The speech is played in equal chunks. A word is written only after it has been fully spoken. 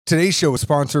Today's show is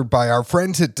sponsored by our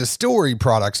friends at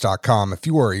distilleryproducts.com. If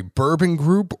you are a bourbon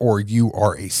group or you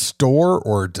are a store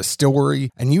or a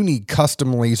distillery and you need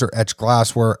custom laser etched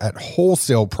glassware at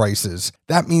wholesale prices,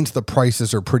 that means the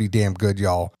prices are pretty damn good,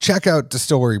 y'all. Check out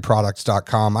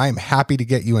distilleryproducts.com. I am happy to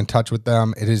get you in touch with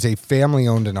them. It is a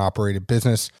family-owned and operated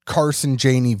business. Carson,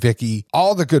 Janie, Vicky,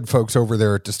 all the good folks over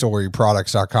there at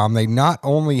distilleryproducts.com. They not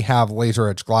only have laser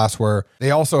etched glassware,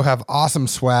 they also have awesome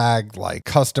swag like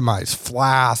customized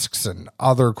flasks and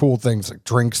other cool things like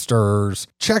drink stirrers.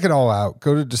 Check it all out.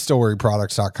 Go to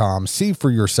distilleryproducts.com, see for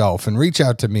yourself, and reach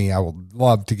out to me. I would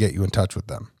love to get you in touch with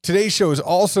them. Today's show is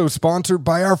also sponsored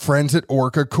by our friends at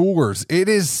Orca Coolers. It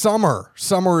is summer.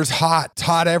 Summer is hot. It's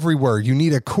hot everywhere. You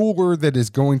need a cooler that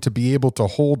is going to be able to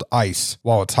hold ice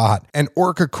while it's hot. And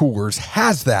Orca Coolers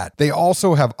has that. They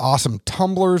also have awesome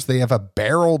tumblers. They have a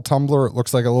barrel tumbler. It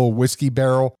looks like a little whiskey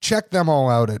barrel. Check them all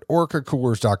out at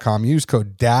orcacoolers.com. Use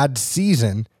code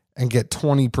DADSEASON and get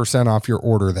 20% off your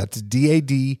order. That's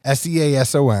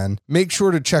DADSEASON. Make sure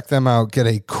to check them out. Get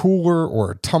a cooler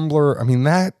or a tumbler. I mean,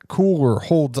 that cooler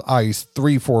holds ice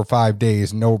 3, 4, 5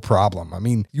 days, no problem. I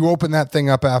mean, you open that thing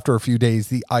up after a few days,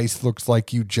 the ice looks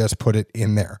like you just put it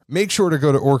in there. Make sure to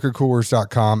go to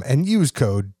orcacoolers.com and use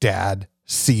code DADSEASON.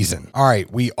 All right,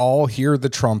 we all hear the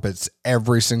trumpets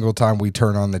every single time we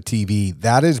turn on the TV.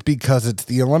 That is because it's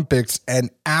the Olympics, and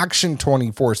Action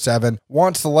 24/7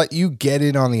 wants to let you get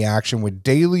in on the action with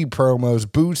daily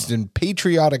promos, boosts, and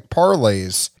patriotic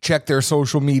parlays. Check their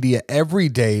social media every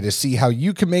day to see how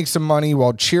you can make some money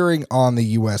while cheering on the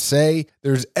USA.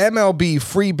 There's MLB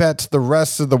free bets the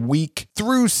rest of the week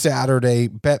through Saturday.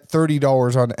 Bet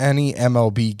 $30 on any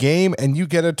MLB game, and you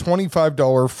get a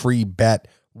 $25 free bet.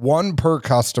 One per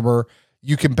customer.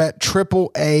 You can bet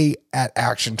AAA at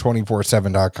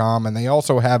action247.com, and they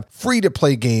also have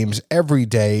free-to-play games every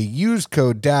day. Use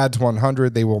code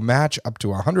DADS100. They will match up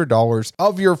to $100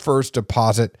 of your first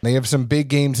deposit. They have some big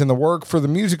games in the work for the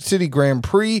Music City Grand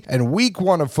Prix and week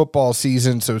 1 of football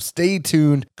season, so stay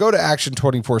tuned. Go to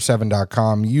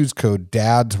action247.com. Use code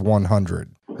DADS100.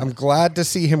 I'm glad to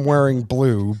see him wearing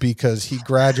blue because he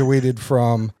graduated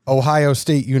from Ohio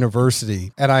State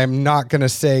University, and I am not going to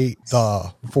say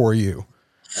the for you.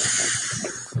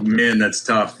 Man, that's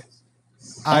tough.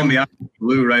 I'm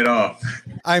blue right off.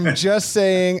 I'm just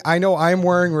saying, I know I'm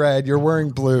wearing red, you're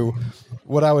wearing blue.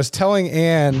 What I was telling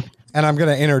Ann, and I'm going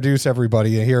to introduce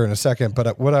everybody here in a second,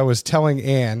 but what I was telling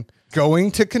Ann,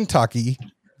 going to Kentucky,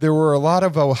 there were a lot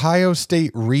of Ohio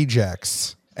State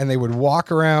rejects. And they would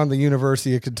walk around the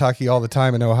University of Kentucky all the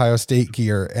time in Ohio State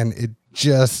gear. And it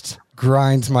just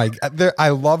grinds my... I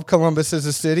love Columbus as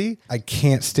a city. I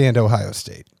can't stand Ohio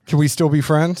State. Can we still be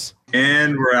friends?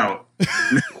 And we're out.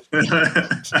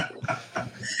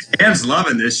 Ann's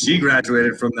loving this. She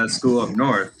graduated from that school up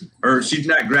north. Or she's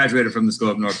not graduated from the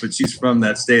school up north, but she's from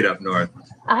that state up north.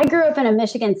 I grew up in a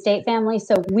Michigan State family,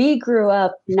 so we grew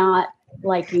up not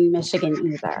liking Michigan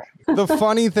either. The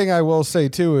funny thing I will say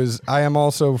too is I am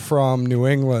also from New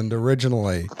England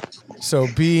originally. So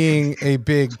being a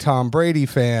big Tom Brady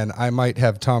fan, I might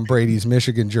have Tom Brady's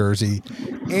Michigan jersey.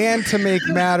 And to make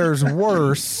matters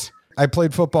worse, I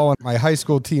played football and my high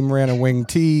school team ran a wing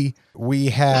tee. We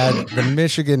had the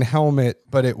Michigan helmet,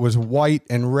 but it was white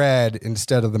and red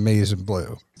instead of the maize and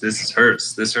blue. This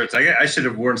hurts. I should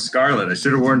have worn scarlet. I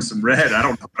should have worn some red. I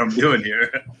don't know what I'm doing here.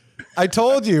 I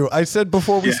told you. I said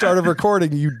before we started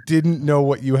recording, you didn't know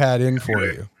what you had in for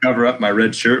you. Cover up my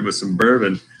red shirt with some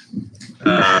bourbon.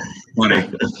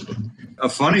 Funny. A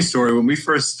funny story. When we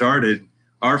first started,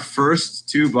 our first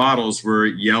 2 bottles were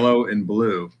yellow and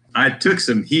blue. I took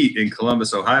some heat in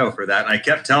Columbus, Ohio for that. And I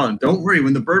kept telling, don't worry.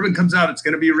 When the bourbon comes out, it's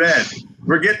going to be red.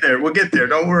 We'll get there.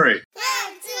 Don't worry.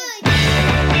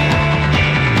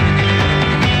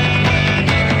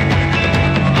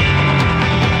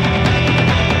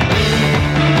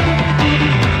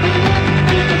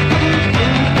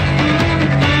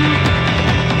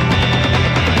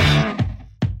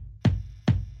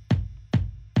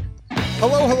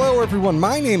 Hello, everyone.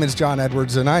 My name is John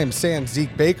Edwards, and I am Sans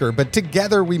Zeke Baker, but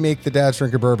together we make the Dad's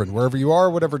Drink of Bourbon. Wherever you are,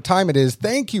 whatever time it is,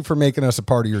 thank you for making us a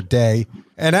part of your day.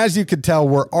 And as you can tell,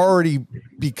 we're already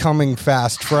becoming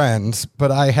fast friends,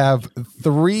 but I have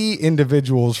 3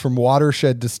 individuals from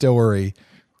Watershed Distillery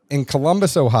in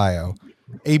Columbus, Ohio,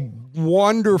 a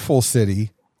wonderful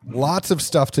city, lots of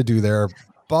stuff to do there,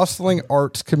 bustling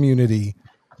arts community,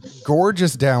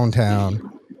 gorgeous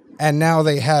downtown. And now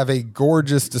they have a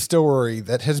gorgeous distillery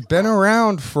that has been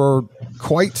around for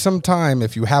quite some time.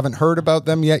 If you haven't heard about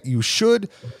them yet, you should.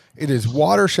 It is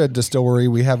Watershed Distillery.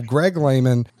 We have Greg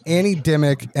Lehman, Annie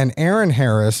Dimmick, and Aaron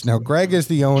Harris. Now, Greg is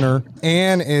the owner.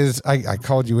 Anne is, I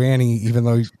called you Annie, even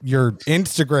though your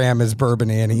Instagram is Bourbon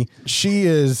Annie. She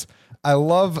is, I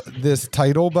love this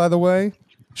title, by the way.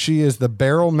 She is the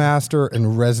barrel master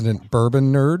and resident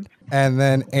bourbon nerd. And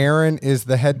then Aaron is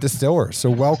the head distiller. So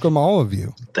welcome all of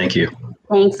you. Thank you.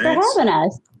 Thanks for having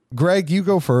us. Greg, you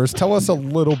go first. Tell us a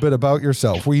little bit about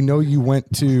yourself. We know you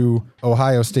went to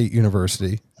Ohio State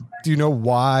University. Do you know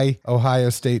why Ohio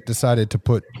State decided to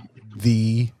put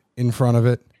the in front of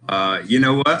it? You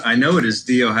know what? I know it is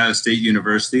the Ohio State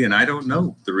University, and I don't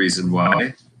know the reason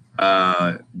why.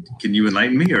 Can you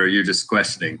enlighten me, or are you just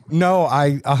questioning? No,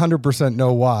 I 100%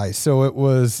 know why. So it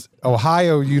was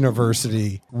Ohio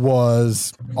University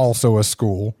was also a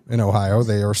school in Ohio.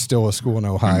 They are still a school in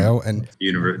Ohio. And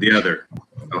the other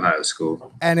Ohio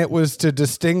school. And it was to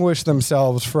distinguish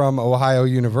themselves from Ohio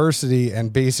University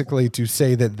and basically to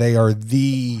say that they are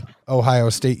the Ohio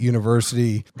State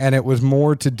University. And it was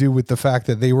more to do with the fact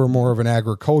that they were more of an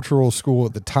agricultural school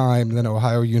at the time than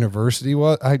Ohio University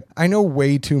was. I know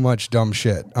way too much dumb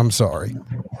shit. I'm sorry.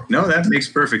 No, that makes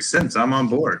perfect sense. I'm on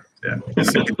board. Yeah.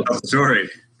 Story.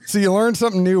 So you learn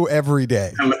something new every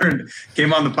day. I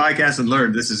came on the podcast and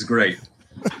learned. This is great.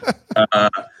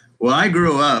 Well, I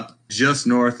grew up just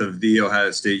north of the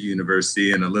Ohio State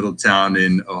University in a little town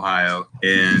in Ohio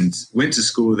and went to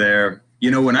school there.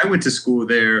 You know, when I went to school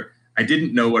there, I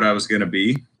didn't know what I was going to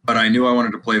be, but I knew I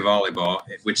wanted to play volleyball,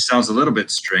 which sounds a little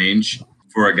bit strange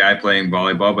for a guy playing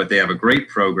volleyball, but they have a great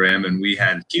program and we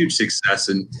had huge success,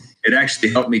 and it actually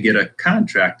helped me get a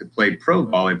contract to play pro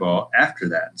volleyball after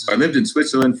that. So I lived in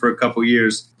Switzerland for a couple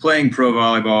years playing pro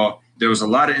volleyball. There was a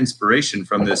lot of inspiration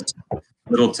from this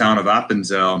little town of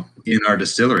Appenzell in our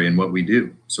distillery and what we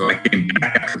do. So I came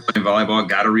back after playing volleyball,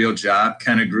 got a real job,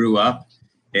 kind of grew up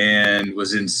and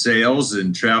was in sales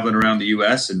and traveling around the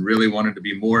U.S. and really wanted to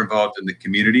be more involved in the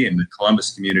community and the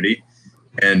Columbus community.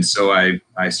 And so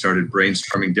I started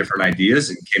brainstorming different ideas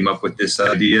and came up with this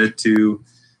idea to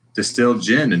distill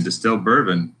gin and distill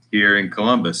bourbon here in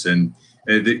Columbus. And,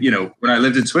 you know, when I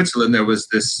lived in Switzerland, there was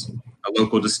a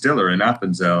local distiller in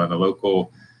Appenzell and a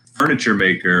local furniture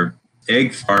maker,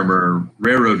 egg farmer,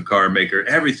 railroad car maker,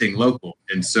 everything local.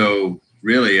 And so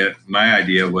really my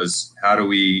idea was, how do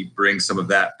we bring some of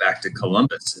that back to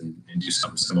Columbus and do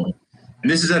something similar?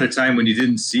 And this is at a time when you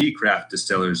didn't see craft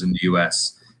distillers in the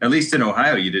U.S. At least in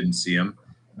Ohio, you didn't see them.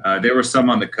 There were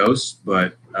some on the coast,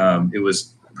 but it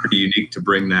was pretty unique to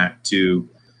bring that to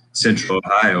Central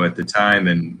Ohio at the time.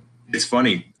 And it's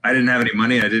funny, I didn't have any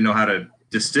money. I didn't know how to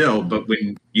distill. But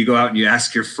when you go out and you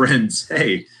ask your friends,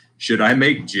 hey, should I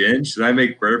make gin? Should I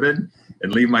make bourbon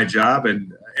and leave my job?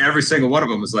 And every single one of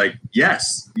them was like,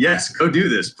 yes, go do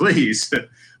this, please.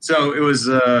 So it was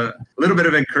a little bit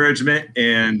of encouragement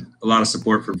and a lot of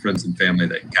support from friends and family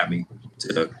that got me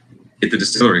to get the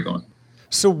distillery going.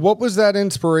 So what was that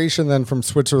inspiration then from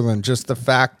Switzerland? Just the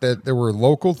fact that there were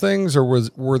local things, or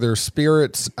were there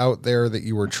spirits out there that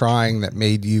you were trying that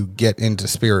made you get into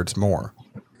spirits more?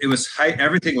 It was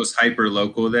everything was hyper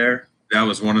local there. That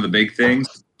was one of the big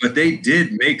things, but they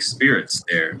did make spirits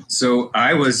there. So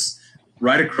I was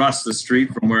right across the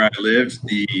street from where I lived.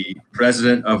 The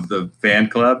president of the fan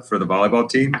club for the volleyball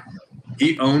team,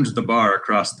 he owned the bar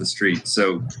across the street.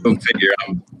 So go figure,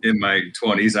 I'm in my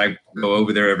 20s. I go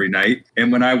over there every night.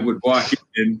 And when I would walk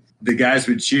in, the guys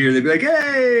would cheer. They'd be like,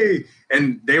 hey!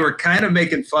 And they were kind of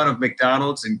making fun of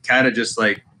McDonald's and kind of just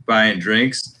like buying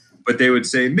drinks. But they would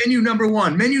say, menu number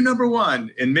one, menu number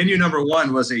one. And menu number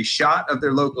one was a shot of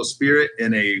their local spirit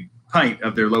and a pint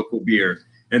of their local beer.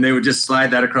 And they would just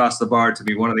slide that across the bar to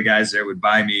me. One of the guys there would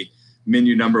buy me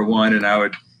menu number one, and I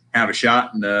would have a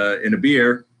shot in a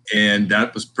beer. And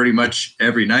that was pretty much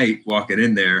every night walking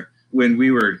in there. When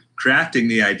we were crafting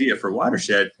the idea for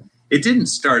Watershed, it didn't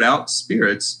start out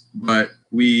spirits, but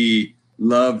we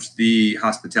loved the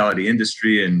hospitality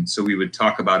industry. And so we would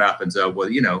talk about Appenzell. Well,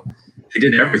 you know, they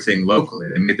did everything locally.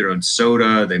 They made their own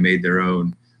soda. They made their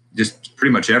own, just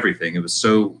pretty much everything. It was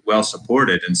so well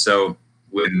supported. And so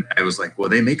when I was like, well,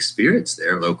 they make spirits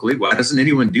there locally, why doesn't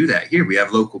anyone do that here? We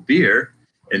have local beer.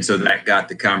 And so that got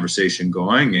the conversation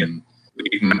going. And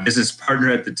my business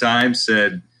partner at the time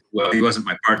said, well, he wasn't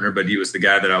my partner, but he was the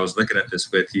guy that I was looking at this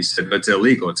with. He said, but it's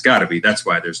illegal. It's got to be. That's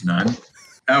why there's none.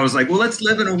 I was like, well, let's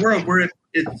live in a world where it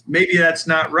maybe that's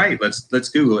not right. Let's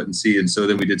Google it and see. And so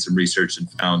then we did some research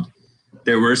and found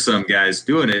there were some guys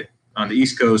doing it on the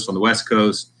East Coast, on the West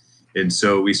Coast. And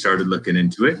so we started looking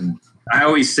into it. And I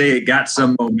always say it got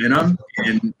some momentum,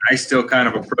 and I still kind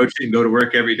of approach it and go to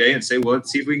work every day and say, well,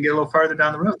 let's see if we can get a little farther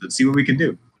down the road. Let's see what we can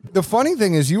do. The funny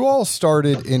thing is you all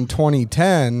started in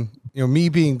 2010 Me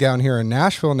being down here in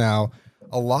Nashville now,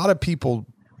 a lot of people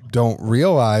don't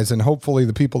realize, and hopefully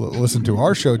the people that listen to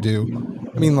our show do.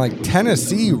 I mean, like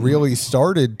Tennessee really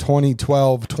started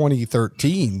 2012,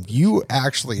 2013. You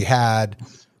actually had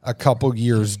a couple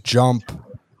years jump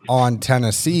on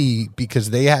Tennessee because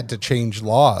they had to change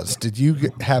laws. Did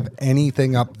you have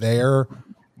anything up there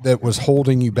that was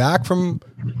holding you back from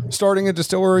starting a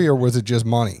distillery, or was it just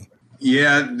money?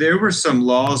 Yeah, there were some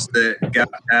laws that got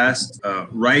passed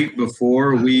right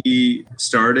before we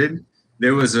started.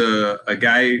 There was a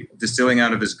guy distilling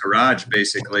out of his garage,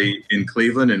 basically, in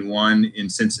Cleveland and one in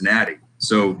Cincinnati.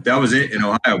 So that was it in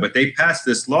Ohio. But they passed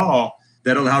this law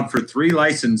that allowed for 3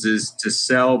 licenses to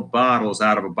sell bottles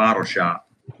out of a bottle shop.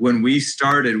 When we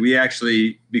started, we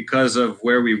actually, because of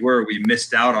where we were, we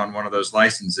missed out on one of those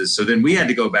licenses. So then we had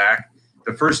to go back.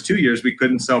 The first 2 years, we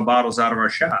couldn't sell bottles out of our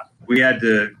shop. We had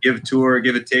to give a tour,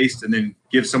 give a taste, and then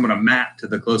give someone a map to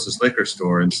the closest liquor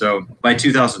store. And so by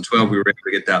 2012, we were able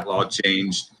to get that law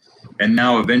changed. And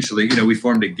now eventually, we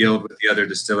formed a guild with the other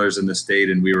distillers in the state,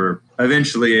 and we were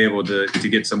eventually able to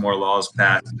get some more laws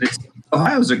passed.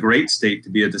 Ohio's a great state to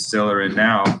be a distiller in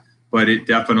now, but it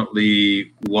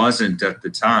definitely wasn't at the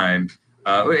time.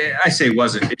 I say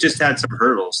wasn't. It just had some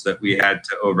hurdles that we had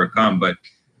to overcome. But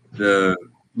the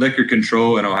liquor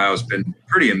control in Ohio has been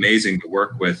pretty amazing to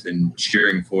work with and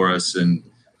cheering for us. And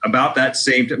about that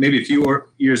same time, maybe a few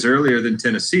years earlier than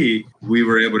Tennessee, we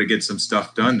were able to get some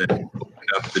stuff done that opened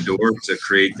up the door to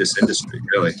create this industry,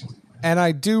 really. And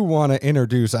I do want to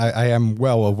introduce, I am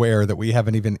well aware that we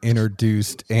haven't even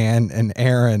introduced Ann and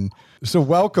Aaron. So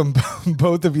welcome,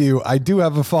 both of you. I do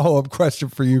have a follow-up question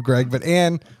for you, Greg, but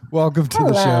Ann, welcome to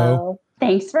the show.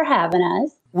 Thanks for having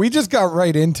us. We just got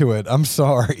right into it. I'm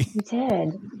sorry. We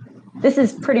did. This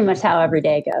is pretty much how every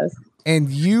day goes. And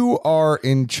you are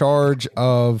in charge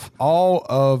of all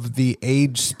of the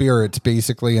aged spirits,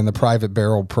 basically, in the private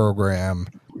barrel program.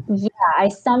 Yeah, I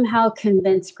somehow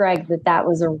convinced Greg that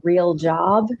was a real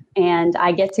job, and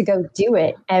I get to go do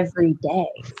it every day.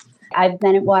 I've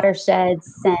been at Watershed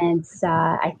since,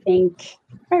 I think,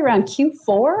 right around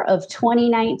Q4 of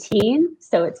 2019.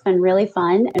 So it's been really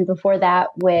fun. And before that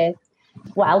with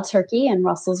Wild Turkey and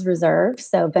Russell's Reserve.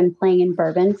 So I've been playing in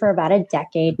bourbon for about a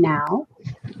decade now.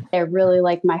 I really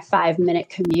like my 5-minute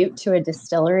commute to a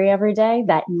distillery every day.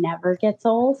 That never gets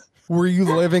old. Were you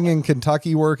living in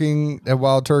Kentucky working at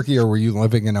Wild Turkey, or were you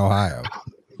living in Ohio?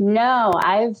 No,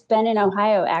 I've been in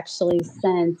Ohio actually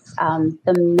since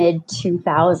the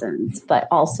mid-2000s, but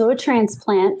also a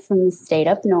transplant from the state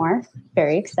up north.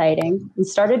 Very exciting. And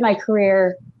started my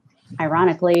career,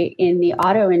 ironically, in the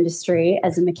auto industry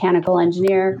as a mechanical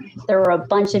engineer. There were a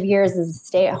bunch of years as a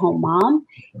stay-at-home mom,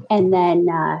 and then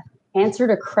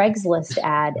answered a Craigslist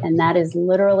ad, and that is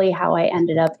literally how I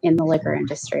ended up in the liquor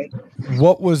industry.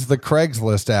 What was the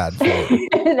Craigslist ad for?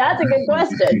 That's a good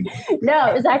question. No,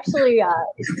 it was actually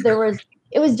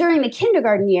it was during the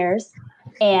kindergarten years,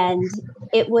 and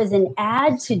it was an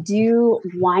ad to do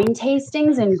wine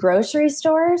tastings in grocery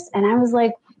stores, and I was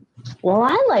like, well,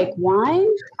 I like wine.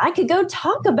 I could go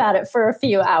talk about it for a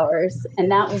few hours. And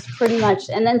that was pretty much,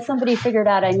 and then somebody figured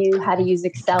out I knew how to use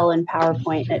Excel and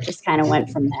PowerPoint, and it just kind of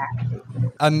went from there.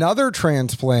 Another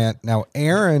transplant. Now,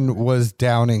 Aaron was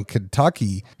down in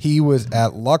Kentucky. He was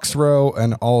at Luxrow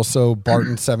and also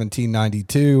Barton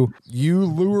 1792. You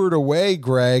lured away,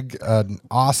 Greg, an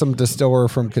awesome distiller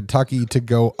from Kentucky, to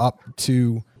go up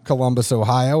to Columbus,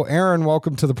 Ohio. Aaron,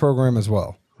 welcome to the program as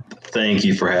well. Thank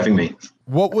you for having me.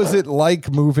 What was it like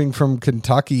moving from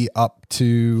Kentucky up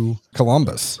to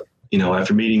Columbus?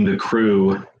 After meeting the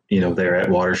crew, there at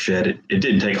Watershed, it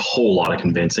didn't take a whole lot of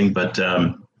convincing, but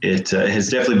it has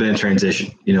definitely been a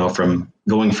transition, from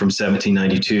going from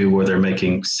 1792, where they're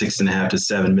making 6.5 to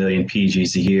 7 million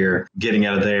PGs a year, getting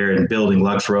out of there and building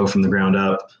Luxrow from the ground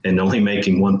up and only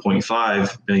making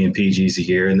 1.5 million PGs a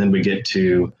year. And then we get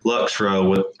to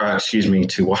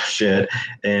to Watershed,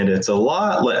 and it's a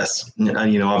lot less,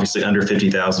 obviously under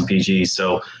 50,000 PGs.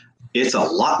 So it's a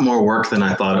lot more work than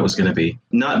I thought it was going to be.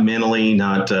 Not mentally,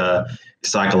 not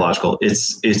psychological.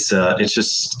 It's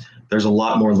just, there's a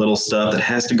lot more little stuff that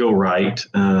has to go right.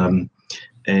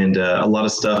 And a lot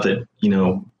of stuff that,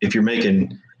 if you're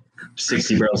making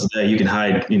 60 barrels a day, you can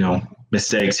hide,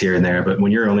 mistakes here and there. But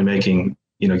when you're only making,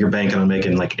 you're banking on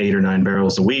making like 8 or 9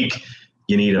 barrels a week,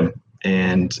 you need them.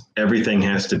 And everything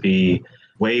has to be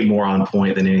way more on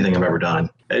point than anything I've ever done.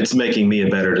 It's making me a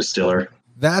better distiller.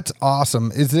 That's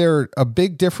awesome. Is there a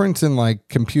big difference in like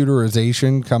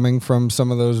computerization coming from some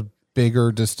of those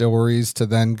bigger distilleries to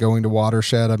then going to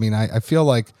Watershed? I mean, I feel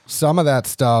like some of that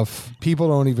stuff, people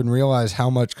don't even realize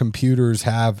how much computers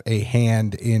have a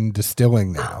hand in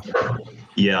distilling now.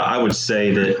 Yeah, I would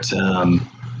say that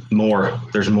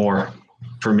there's more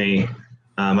for me.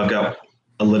 I've got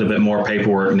a little bit more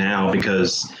paperwork now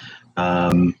because,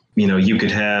 you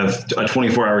could have a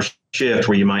 24-hour shift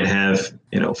where you might have,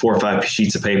 4 or 5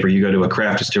 sheets of paper. You go to a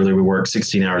craft distillery, we work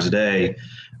 16 hours a day,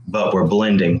 but we're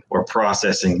blending, we're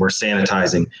processing, we're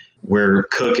sanitizing, we're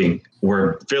cooking,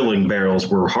 we're filling barrels,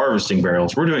 we're harvesting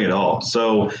barrels, we're doing it all.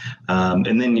 So,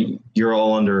 and then you're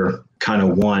all under kind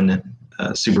of one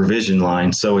supervision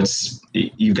line. So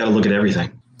you've got to look at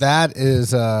everything. That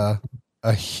is a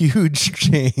huge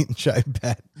change, I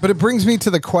bet. But it brings me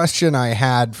to the question I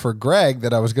had for Greg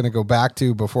that I was going to go back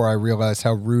to before I realized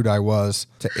how rude I was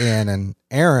to Ann and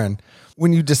Aaron.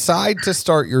 When you decide to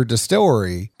start your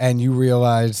distillery and you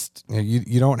realized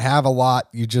you don't have a lot,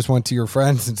 you just went to your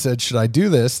friends and said, should I do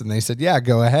this? And they said, yeah,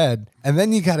 go ahead. And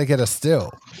then you got to get a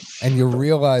still and you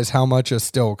realize how much a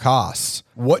still costs.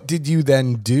 What did you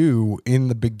then do in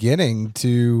the beginning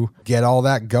to get all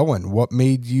that going? What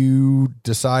made you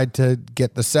decide to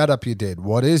get the setup you did?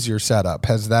 What is your setup?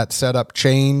 Has that setup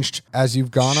changed as you've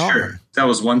gone on? That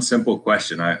was one simple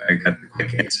question. I got the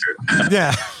quick answer.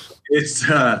 Yeah. It's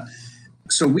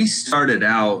so we started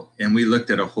out and we looked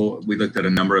at a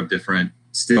number of different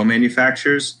still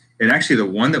manufacturers. And actually the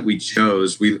one that we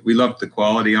chose, we loved the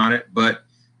quality on it, but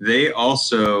they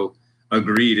also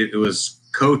agreed it was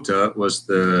Kota was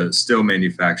the still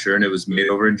manufacturer and it was made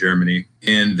over in Germany.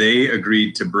 And they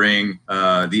agreed to bring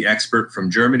the expert from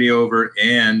Germany over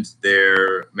and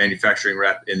their manufacturing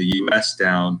rep in the US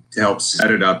down to help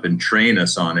set it up and train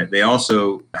us on it. They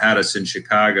also had us in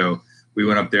Chicago. We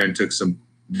went up there and did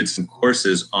some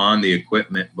courses on the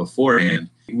equipment beforehand.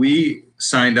 We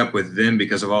signed up with them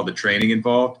because of all the training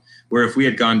involved, where if we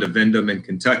had gone to Wyndham in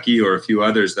Kentucky or a few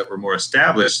others that were more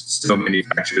established still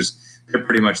manufacturers, they're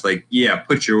pretty much like, yeah,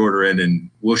 put your order in and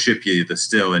we'll ship you the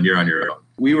still and you're on your own.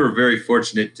 We were very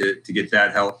fortunate to get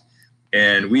that help.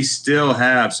 And we still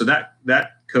have, so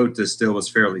that Kota still was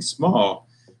fairly small,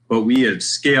 but we had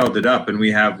scaled it up and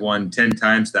we have one 10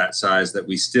 times that size that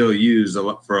we still use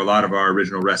for a lot of our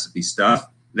original recipe stuff.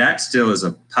 That still is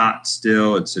a pot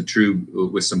still. It's a true,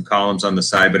 with some columns on the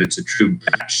side, but it's a true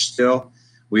batch still.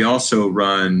 We also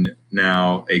run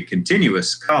now a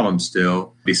continuous column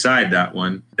still beside that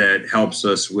one that helps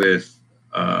us with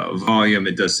volume.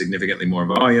 It does significantly more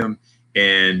volume,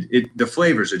 and the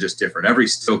flavors are just different. Every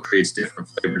still creates different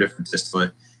flavor, different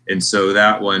distillate. And so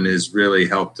that one has really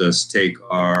helped us take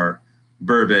our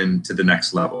bourbon to the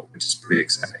next level, which is pretty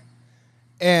exciting.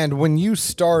 And when you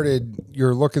started,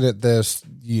 you're looking at this,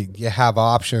 you have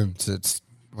options. It's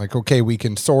like, okay, we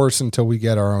can source until we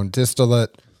get our own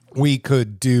distillate. We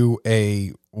could do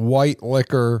a white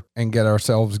liquor and get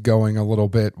ourselves going a little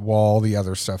bit while the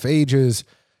other stuff ages.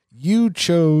 You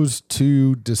chose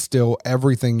to distill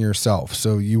everything yourself.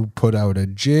 So you put out a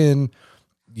gin,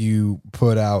 you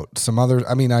put out some other,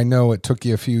 I mean, I know it took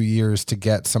you a few years to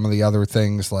get some of the other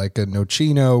things like a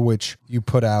Nocino, which you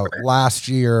put out last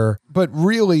year, but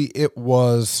really it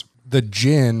was the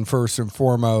gin first and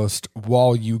foremost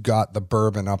while you got the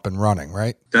bourbon up and running,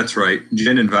 right? That's right.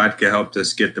 Gin and vodka helped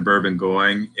us get the bourbon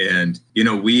going. And,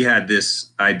 we had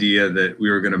this idea that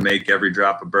we were going to make every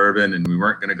drop of bourbon and we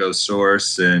weren't going to go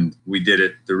source. And we did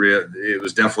it it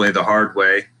was definitely the hard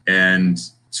way. And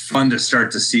it's fun to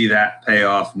start to see that pay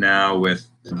off now with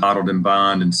Bottled in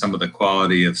Bond and some of the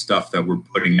quality of stuff that we're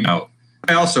putting out.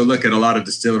 I also look at a lot of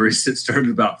distilleries that started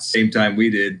about the same time we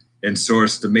did and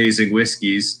sourced amazing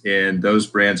whiskeys, and those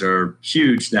brands are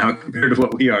huge now compared to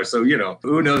what we are. So,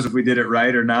 who knows if we did it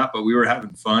right or not, but we were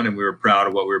having fun and we were proud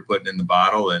of what we were putting in the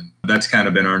bottle, and that's kind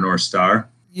of been our North Star.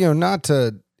 Not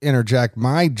to interject,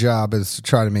 my job is to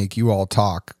try to make you all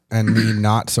talk and me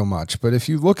not so much. But if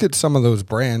you look at some of those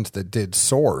brands that did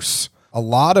source, a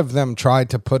lot of them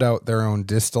tried to put out their own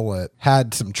distillate,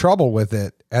 had some trouble with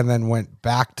it, and then went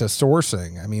back to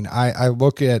sourcing. I mean, I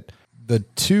look at the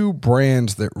two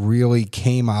brands that really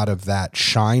came out of that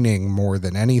shining more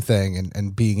than anything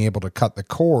and being able to cut the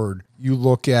cord. You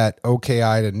look at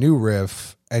OKI to New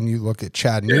Riff and you look at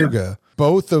Chattanooga. Yeah.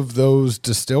 Both of those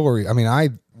distillery, I mean, I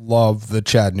love the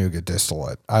Chattanooga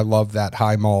distillate. I love that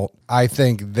high malt. I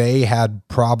think they had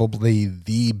probably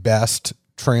the best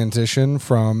transition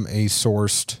from a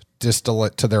sourced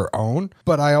distillate to their own,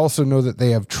 but I also know that they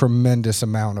have tremendous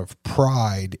amount of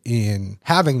pride in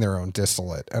having their own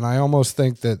distillate. And I almost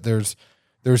think that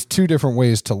there's two different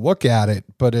ways to look at it,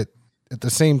 but at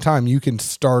the same time, you can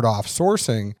start off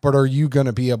sourcing, but are you going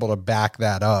to be able to back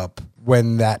that up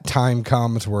when that time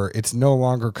comes where it's no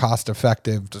longer cost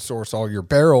effective to source all your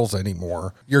barrels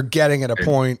anymore? You're getting at a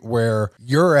point where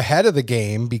you're ahead of the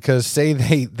game because say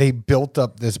they built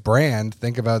up this brand,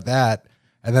 think about that,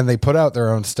 and then they put out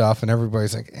their own stuff and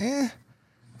everybody's like,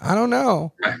 I don't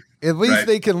know. At least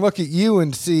they can look at you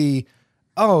and see,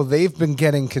 oh, they've been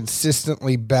getting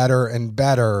consistently better and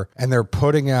better, and they're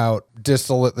putting out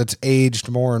distillate that's aged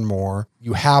more and more.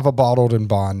 You have a bottled and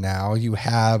bond now. You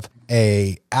have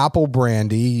a apple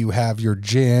brandy. You have your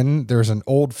gin. There's an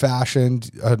old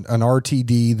fashioned, an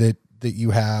RTD that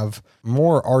you have,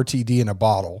 more RTD in a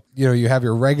bottle. You know, you have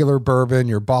your regular bourbon,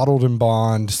 your bottled and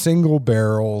bond, single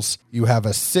barrels. You have a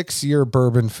 6-year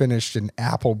bourbon finished in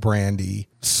apple brandy.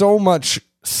 So much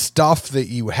stuff that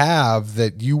you have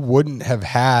that you wouldn't have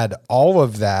had all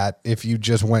of that if you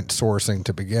just went sourcing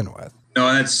to begin with.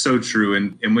 No, that's so true.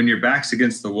 And when your back's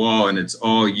against the wall and it's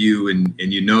all you and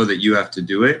you know that you have to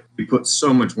do it, we put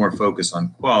so much more focus on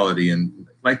quality. And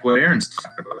like what Aaron's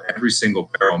talking about, every single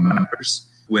barrel matters.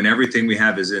 When everything we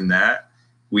have is in that,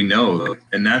 we know.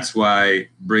 And that's why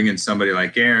bringing somebody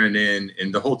like Aaron in,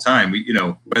 and the whole time, we, you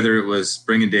know, whether it was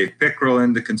bringing Dave Pickrell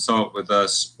in to consult with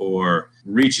us or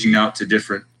reaching out to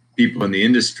different people in the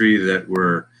industry that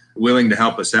were willing to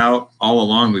help us out, all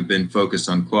along we've been focused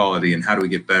on quality and how do we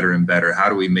get better and better? How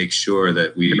do we make sure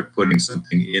that we are putting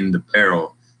something in the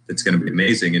barrel that's going to be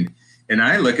amazing? And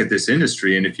I look at this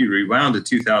industry, and if you rewound to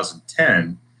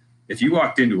 2010, if you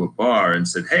walked into a bar and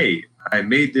said, hey, I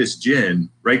made this gin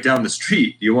right down the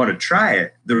street, do you want to try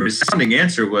it? The resounding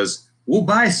answer was, we'll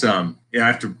buy some. You know, I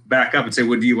have to back up and say,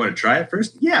 well, do you want to try it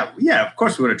first? Yeah, of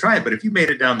course we want to try it. But if you made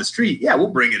it down the street, yeah, we'll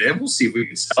bring it in. We'll see if we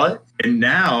can sell it. And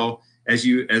now, as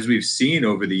we've seen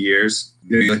over the years,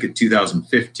 you look at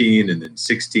 2015 and then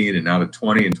 16 and now to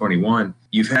 20 and 21,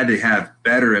 you've had to have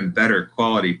better and better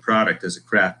quality product as a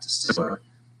craft distiller.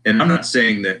 And I'm not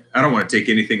saying that I don't want to take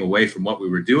anything away from what we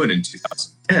were doing in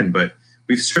 2010, but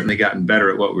we've certainly gotten better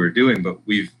at what we were doing. But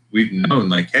we've known,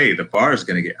 like, hey, the bar is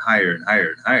going to get higher and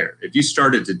higher and higher. If you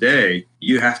started today,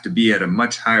 you have to be at a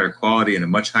much higher quality and a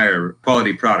much higher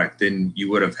quality product than you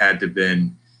would have had to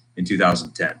been in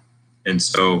 2010. And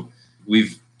so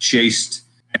we've chased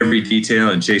every detail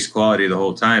and chased quality the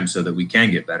whole time so that we can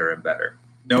get better and better,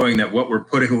 knowing that what we're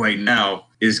putting away now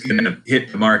is going to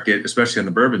hit the market, especially on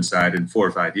the bourbon side, in 4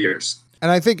 or 5 years.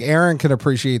 And I think Aaron can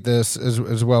appreciate this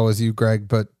as well as you, Greg,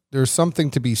 but there's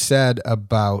something to be said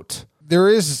about, there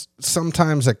is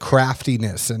sometimes a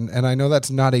craftiness, and I know that's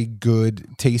not a good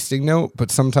tasting note, but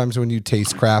sometimes when you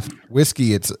taste craft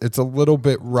whiskey, it's a little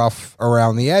bit rough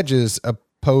around the edges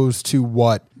opposed to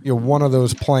what, you know, one of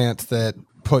those plants that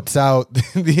puts out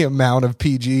the amount of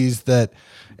PGs that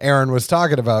Aaron was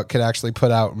talking about could actually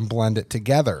put out and blend it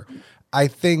together. I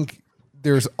think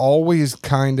there's always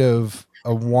kind of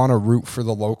a want to root for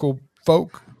the local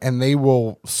folk, and they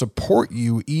will support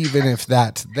you even if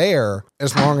that's there,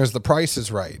 as long as the price is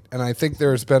right. And I think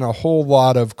there's been a whole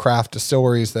lot of craft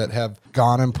distilleries that have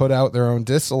gone and put out their own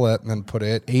distillate and then put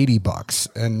it $80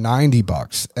 and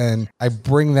 $90. And I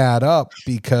bring that up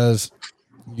because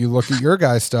you look at your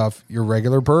guys' stuff, your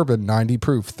regular bourbon, 90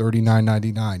 proof,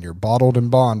 $39.99. Your bottled and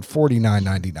bond,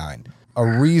 $49.99. A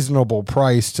reasonable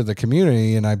price to the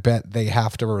community, and I bet they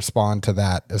have to respond to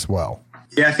that as well.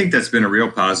 Yeah, I think that's been a real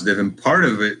positive. And part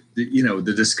of it, you know,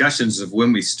 the discussions of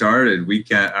when we started,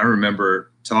 I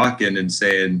remember talking and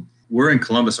saying, we're in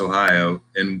Columbus, Ohio,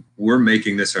 and we're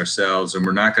making this ourselves, and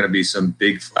we're not going to be some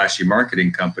big flashy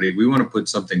marketing company. We want to put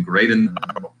something great in the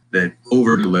bottle that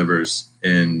over delivers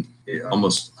and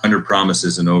almost under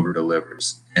promises and over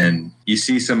delivers. And you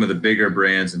see some of the bigger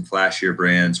brands and flashier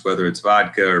brands, whether it's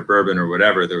vodka or bourbon or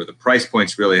whatever, the price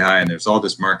point's really high and there's all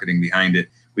this marketing behind it.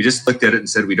 We just looked at it and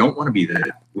said, we don't want to be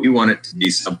that. We want it to be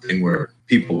something where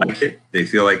people like it. They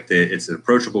feel like it's an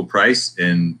approachable price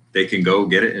and they can go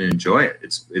get it and enjoy it.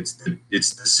 It's the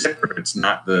sipper. It's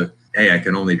not the, hey, I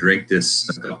can only drink this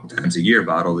a couple times a year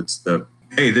bottle. It's the,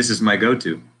 hey, this is my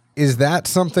go-to. Is that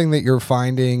something that you're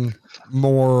finding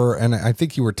more? And I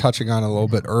think you were touching on a little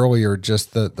bit earlier,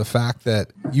 just the fact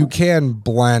that you can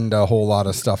blend a whole lot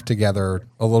of stuff together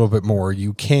a little bit more.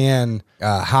 You can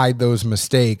hide those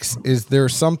mistakes. Is there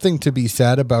something to be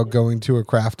said about going to a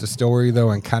craft distillery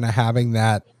though, and kind of having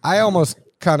that, I almost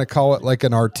kind of call it like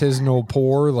an artisanal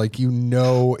pour, like, you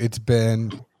know, it's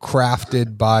been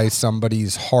crafted by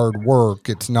somebody's hard work.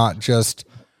 It's not just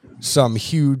some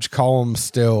huge column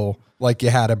still like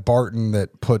you had at Barton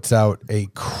that puts out a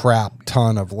crap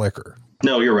ton of liquor.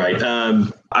 No, you're right.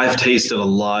 I've tasted a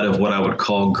lot of what I would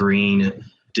call green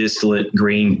distillate,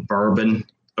 green bourbon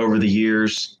over the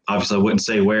years. Obviously, I wouldn't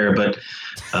say where, but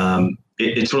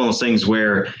it's one of those things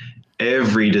where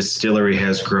every distillery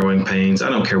has growing pains. I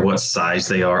don't care what size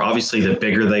they are. Obviously, the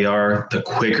bigger they are, the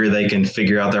quicker they can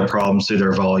figure out their problems through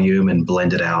their volume and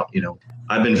blend it out. You know,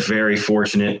 I've been very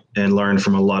fortunate and learned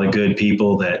from a lot of good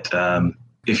people that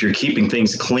if you're keeping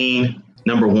things clean,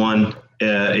 number one,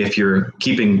 if you're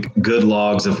keeping good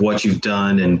logs of what you've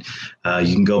done, and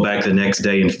you can go back the next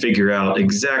day and figure out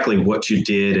exactly what you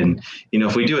did. And,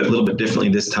 if we do it a little bit differently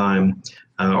this time,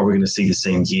 are we going to see the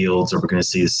same yields? Are we going to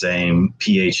see the same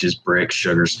pHs, bricks,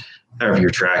 sugars, however you're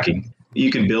tracking? You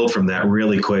can build from that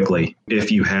really quickly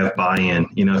if you have buy-in.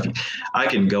 I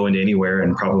can go into anywhere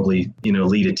and probably,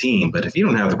 lead a team, but if you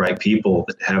don't have the right people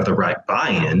that have the right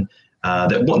buy-in,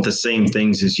 that want the same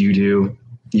things as you do,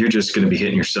 you're just going to be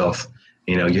hitting yourself.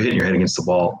 You're hitting your head against the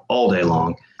wall all day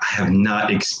long. I have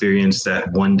not experienced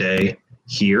that one day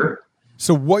here.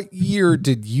 So what year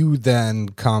did you then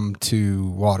come to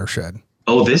Watershed?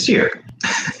 Oh, this year.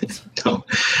 No.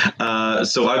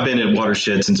 So I've been at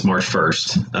Watershed since March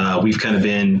 1st. We've kind of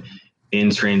been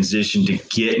in transition to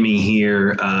get me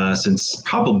here since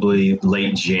probably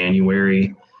late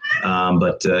January.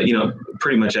 But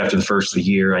pretty much after the first of the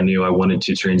year, I knew I wanted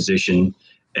to transition.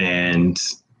 And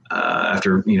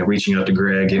after, reaching out to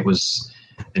Greg,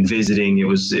 and visiting, it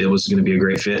was going to be a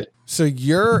great fit. So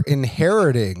you're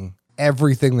inheriting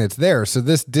everything that's there. So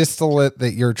this distillate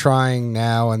that you're trying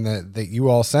now and that you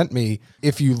all sent me,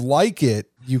 if you like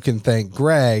it, you can thank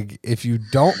Greg. If you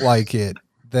don't like it,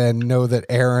 then know that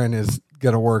Aaron is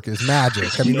going to work his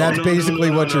magic. I mean, that's basically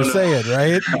what you're saying,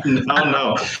 right?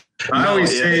 No. I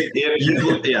always say,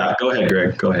 yeah, go ahead,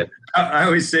 Greg. Go ahead. I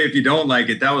always say, if you don't like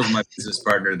it, that was my business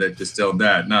partner that distilled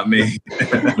that, not me.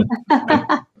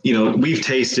 We've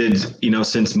tasted,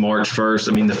 since March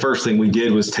 1st. I mean, the first thing we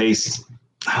did was taste,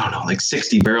 like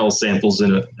 60 barrel samples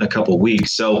in a couple of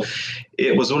weeks. So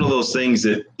it was one of those things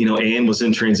that, Ann was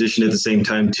in transition at the same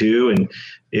time too. And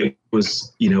it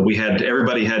was,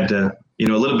 everybody had to, a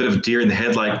little bit of deer in the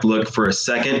headlight look for a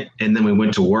second, and then we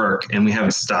went to work and we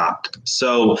haven't stopped.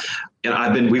 So,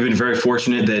 we've been very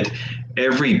fortunate that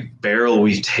every barrel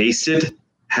we've tasted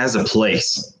has a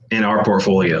place in our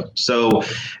portfolio. So,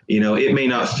 it may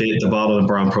not fit the bottle and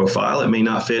brown profile. It may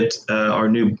not fit our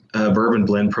new bourbon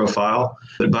blend profile,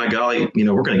 but by golly,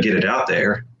 we're going to get it out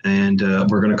there, and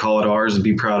we're going to call it ours and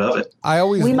be proud of it.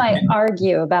 We might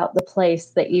argue about the place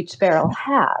that each barrel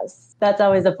has. That's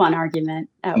always a fun argument.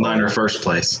 Mine are first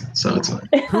place, so it's fine.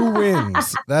 Who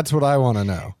wins? That's what I want to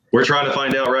know. We're trying to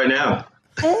find out right now.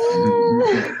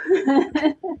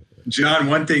 John,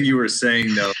 one thing you were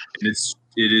saying though, and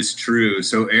it is true.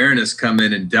 So Aaron has come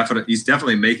in and he's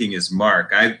definitely making his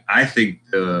mark. I think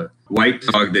the White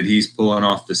Dog that he's pulling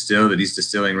off the still that he's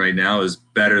distilling right now is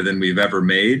better than we've ever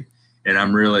made. And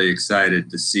I'm really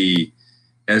excited to see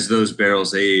as those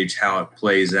barrels age, how it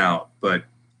plays out, but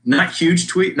not huge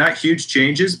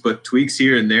changes, but tweaks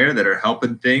here and there that are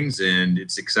helping things. And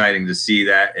it's exciting to see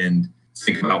that and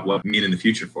think about what mean in the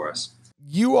future for us.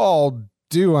 You all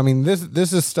do. I mean,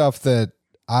 this is stuff that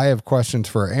I have questions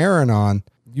for Aaron on.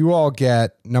 You all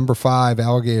get number 5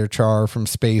 alligator char from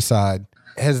Speyside.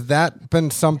 Has that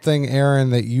been something, Aaron,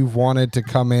 that you've wanted to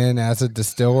come in as a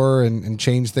distiller and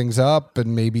change things up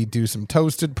and maybe do some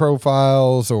toasted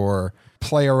profiles or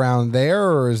play around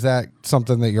there, or is that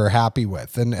something that you're happy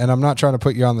with? And I'm not trying to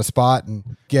put you on the spot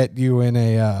and get you in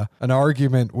an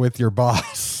argument with your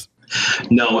boss.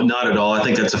 No, not at all. I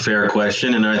think that's a fair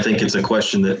question, and I think it's a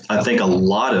question that I think a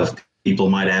lot of people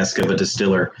might ask of a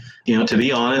distiller. To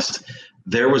be honest,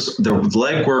 the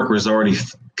legwork was already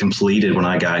completed when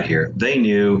I got here. They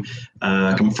knew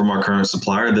from our current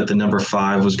supplier that the number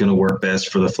 5 was going to work best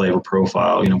for the flavor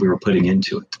profile we were putting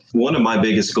into it. One of my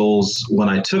biggest goals when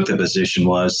I took the position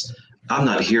was I'm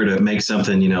not here to make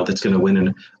something that's going to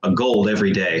win a gold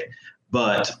every day,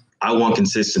 but I want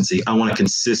consistency. I want a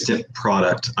consistent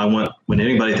product. I want, when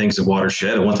anybody thinks of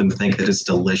Watershed, I want them to think that it's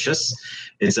delicious.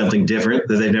 It's something different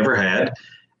that they've never had,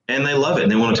 and they love it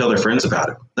and they want to tell their friends about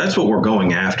it. That's what we're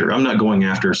going after. I'm not going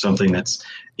after something that's,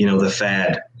 the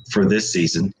fad for this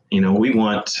season. We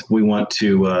want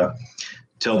to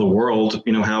tell the world,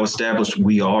 how established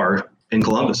we are in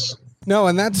Columbus. No,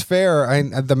 and that's fair.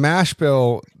 The mash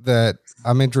bill that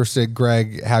I'm interested,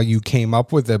 Greg, how you came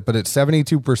up with it, but it's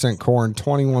 72% corn,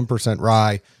 21%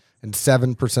 rye, and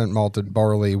 7% malted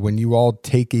barley. When you all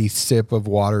take a sip of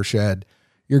Watershed,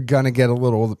 you're going to get a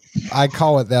little, I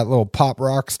call it that little Pop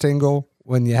Rocks tingle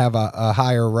when you have a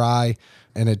higher rye,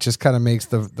 and it just kind of makes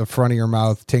the front of your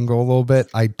mouth tingle a little bit.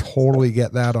 I totally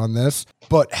get that on this.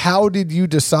 But how did you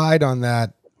decide on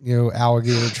that,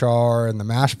 alligator char and the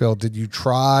mash bill? Did you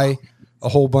try a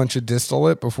whole bunch of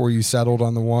distillate before you settled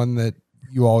on the one that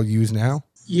you all use now?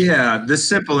 Yeah, the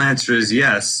simple answer is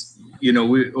yes.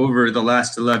 We over the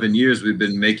last 11 years, we've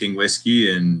been making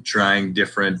whiskey and trying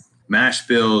different mash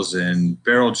bills and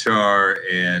barrel char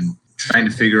and trying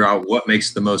to figure out what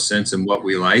makes the most sense and what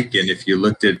we like. And if you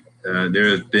looked at There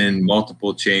have been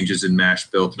multiple changes in mash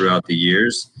bill throughout the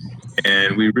years,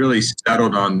 and we really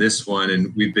settled on this one,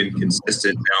 and we've been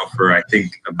consistent now for, I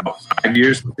think, about 5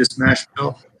 years with this mash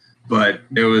bill. But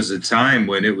there was a time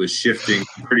when it was shifting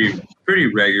pretty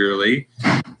regularly.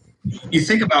 You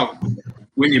think about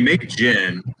when you make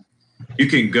gin, you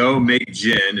can go make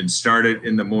gin and start it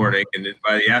in the morning, and then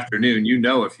by the afternoon, you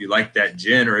know if you like that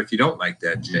gin or if you don't like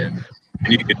that gin.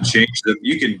 And you can change them.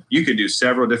 You can do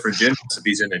several different gin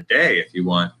recipes in a day if you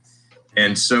want.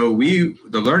 And so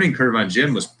the learning curve on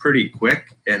gin was pretty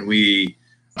quick, and we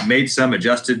made some,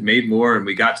 adjusted, made more, and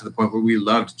we got to the point where we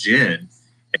loved gin.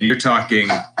 And you're talking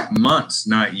months,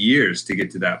 not years, to get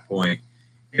to that point.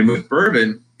 And with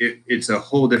bourbon, it's a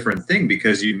whole different thing,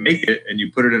 because you make it and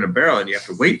you put it in a barrel and you have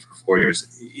to wait for 4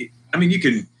 years. I mean, you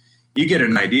get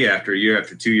an idea after a year,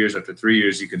 after 2 years, after 3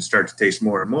 years, you can start to taste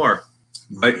more and more.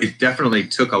 But it definitely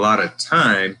took a lot of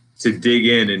time to dig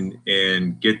in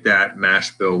and get that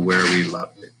mash bill where we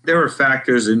loved it. There were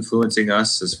factors influencing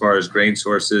us as far as grain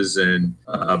sources and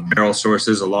barrel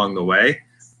sources along the way.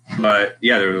 But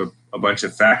yeah, there were a bunch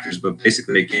of factors, but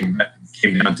basically it came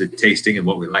down to tasting and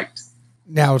what we liked.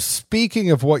 Now,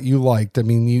 speaking of what you liked, I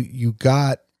mean, you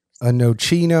got a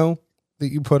Nocino that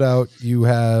you put out. You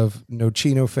have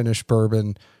Nocino finished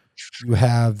bourbon. You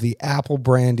have the apple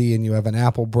brandy, and you have an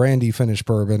apple brandy finished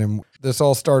bourbon. And this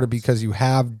all started because you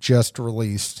have just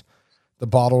released the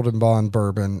bottled and bond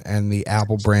bourbon and the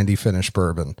apple brandy finished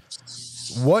bourbon.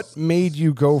 What made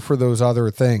you go for those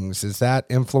other things? Is that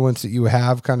influence that you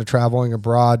have kind of traveling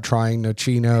abroad, trying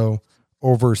Nocino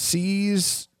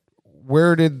overseas?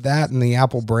 Where did that and the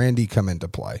apple brandy come into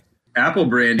play? Apple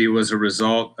brandy was a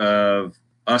result of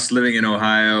us living in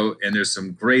Ohio, and there's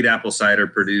some great apple cider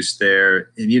produced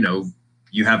there. And,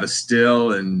 you have a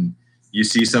still and you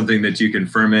see something that you can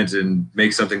ferment and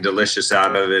make something delicious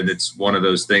out of it. It's one of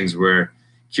those things where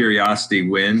curiosity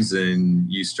wins, and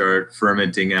you start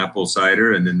fermenting apple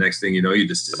cider. And the next thing you know, you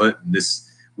distill it.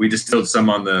 We distilled some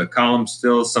on the column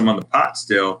still, some on the pot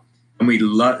still. And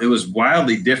it was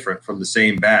wildly different from the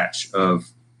same batch of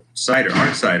cider,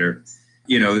 hard cider.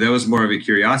 That was more of a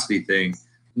curiosity thing.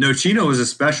 Nocino was a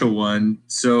special one.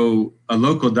 So a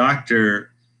local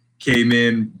doctor came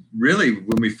in really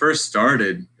when we first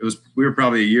started. We were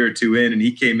probably a year or two in, and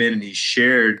he came in and he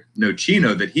shared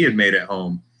Nocino that he had made at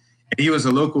home. And he was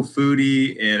a local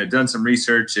foodie and had done some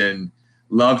research and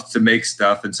loved to make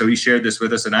stuff. And so he shared this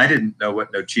with us, and I didn't know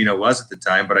what Nocino was at the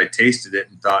time, but I tasted it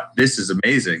and thought, this is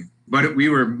amazing. But we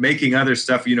were making other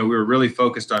stuff. We were really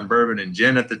focused on bourbon and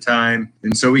gin at the time.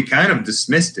 And so we kind of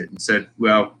dismissed it and said,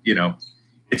 well,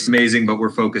 it's amazing, but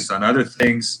we're focused on other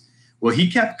things. Well,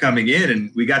 he kept coming in,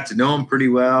 and we got to know him pretty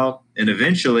well. And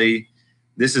eventually,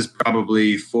 this is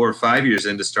probably 4 or 5 years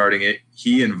into starting it,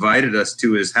 he invited us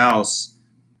to his house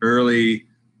early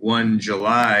one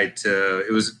July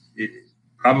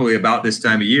probably about this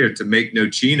time of year, to make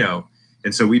Nocino.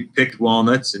 And so we picked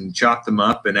walnuts and chopped them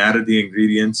up and added the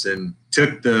ingredients and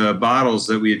took the bottles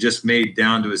that we had just made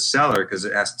down to his cellar, because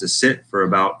it has to sit for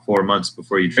about 4 months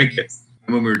before you drink it.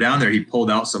 And when we were down there, he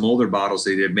pulled out some older bottles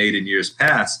that he had made in years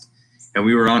past. And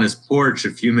we were on his porch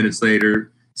a few minutes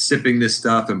later, sipping this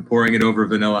stuff and pouring it over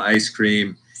vanilla ice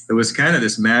cream. It was kind of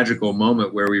this magical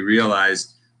moment where we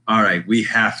realized, all right, we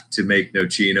have to make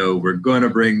Nocino. We're going to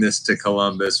bring this to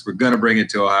Columbus. We're going to bring it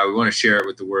to Ohio. We want to share it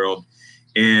with the world.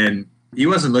 And he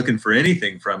wasn't looking for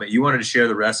anything from it. He wanted to share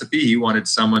the recipe. He wanted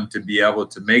someone to be able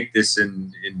to make this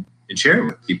and share it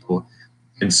with people.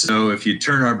 And so if you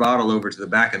turn our bottle over to the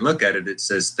back and look at it, it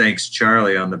says, "Thanks,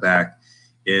 Charlie," on the back.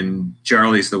 And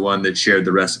Charlie's the one that shared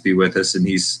the recipe with us. And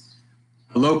he's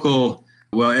a local,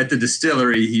 at the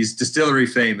distillery, he's distillery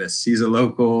famous. He's a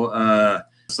local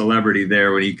celebrity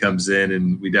there when he comes in.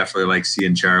 And we definitely like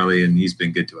seeing Charlie, and he's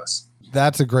been good to us.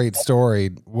 That's a great story.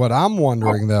 What I'm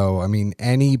wondering, though, I mean,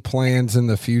 any plans in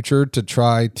the future to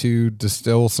try to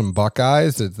distill some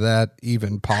Buckeyes? Is that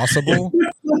even possible?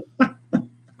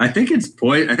 I think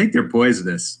they're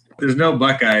poisonous. There's no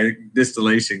Buckeye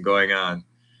distillation going on.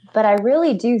 But I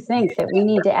really do think that we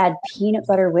need to add peanut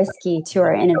butter whiskey to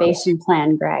our innovation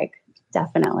plan, Greg.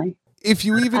 Definitely. If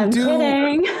you even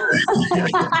kidding.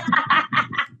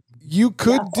 You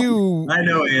could do. I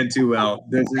know Ann too well.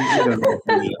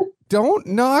 Don't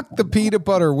knock the peanut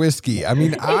butter whiskey. I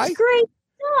mean, it's great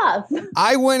stuff.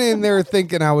 I went in there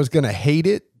thinking I was going to hate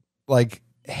it, like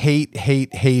hate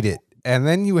it. And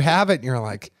then you have it and you're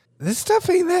like, this stuff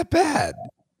ain't that bad.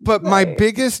 But my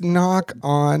biggest knock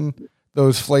on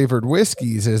those flavored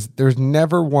whiskeys is there's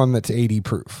never one that's 80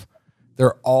 proof.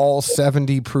 They're all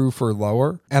 70 proof or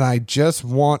lower. And I just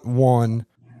want one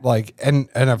Like, and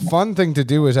a fun thing to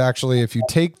do is actually, if you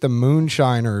take the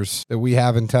moonshiners that we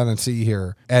have in Tennessee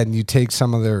here and you take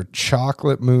some of their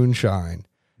chocolate moonshine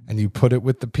and you put it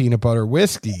with the peanut butter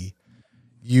whiskey,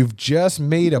 you've just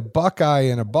made a Buckeye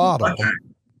in a bottle.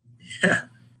 Yeah.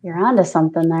 You're onto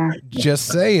something there. Just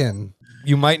saying.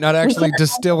 You might not actually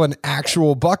distill an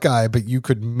actual Buckeye, but you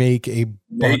could make a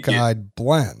Buckeye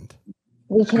blend.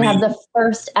 We could have the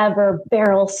first ever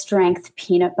barrel strength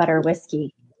peanut butter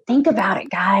whiskey. Think about it,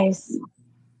 guys.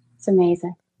 It's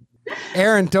amazing.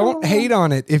 Aaron, don't hate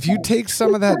on it. If you take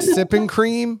some of that sipping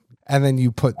cream and then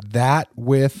you put that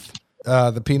with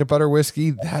the peanut butter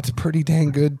whiskey, that's pretty dang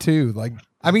good too. Like,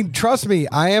 I mean, trust me,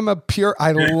 I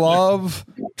love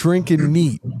drinking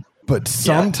neat, but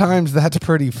sometimes that's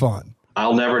pretty fun.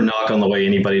 I'll never knock on the way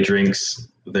anybody drinks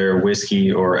their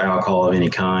whiskey or alcohol of any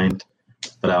kind,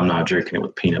 but I'm not drinking it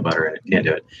with peanut butter in it. Can't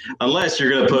do it. Unless you're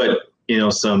going to put,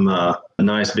 some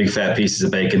nice big fat pieces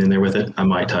of bacon in there with it. I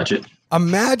might touch it.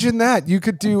 Imagine that. You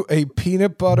could do a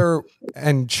peanut butter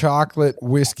and chocolate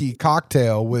whiskey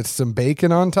cocktail with some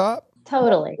bacon on top.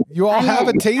 Totally. You all have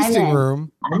a tasting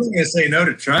room. I'm not going to say no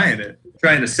to trying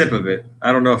a sip of it.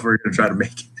 I don't know if we're going to try to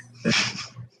make it.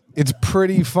 It's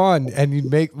pretty fun. And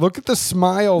look at the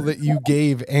smile that you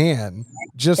gave Anne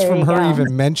just from her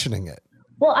even mentioning it.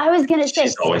 Well, I was going to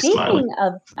say,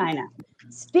 I know.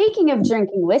 Speaking of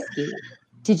drinking whiskey,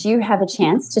 did you have a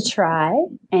chance to try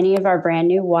any of our brand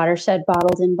new Watershed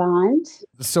Bottled in Bond?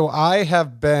 So I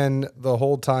have been, the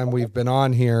whole time we've been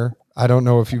on here, I don't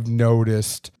know if you've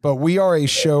noticed, but we are a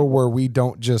show where we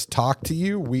don't just talk to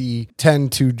you. We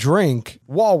tend to drink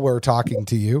while we're talking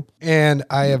to you. And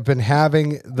I have been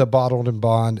having the Bottled in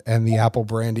Bond and the apple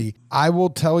brandy. I will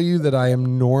tell you that I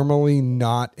am normally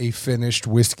not a finished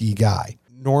whiskey guy.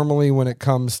 Normally when it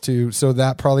comes to, so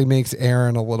that probably makes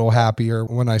Aaron a little happier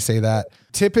when I say that.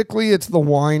 Typically it's the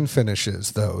wine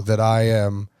finishes though that I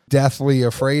am deathly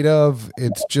afraid of.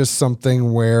 It's just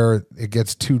something where it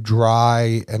gets too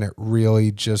dry and it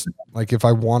really just, like, if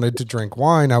I wanted to drink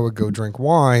wine, I would go drink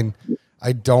wine.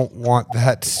 I don't want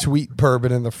that sweet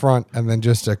bourbon in the front and then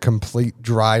just a complete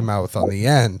dry mouth on the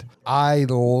end. I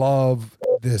love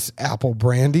this apple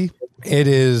brandy. It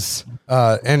is,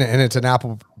 and it's an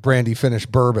apple brandy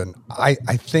finished bourbon. I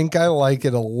think I like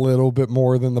it a little bit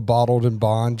more than the Bottled in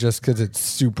Bond just because it's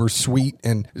super sweet.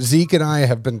 And Zeke and I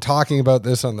have been talking about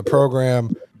this on the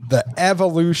program. The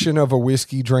evolution of a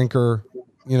whiskey drinker,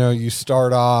 you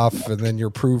start off and then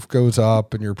your proof goes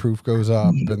up and your proof goes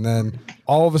up. And then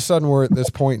all of a sudden we're at this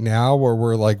point now where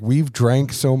we're like, we've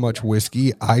drank so much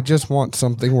whiskey. I just want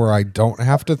something where I don't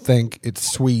have to think,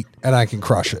 it's sweet and I can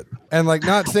crush it. And like,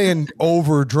 not saying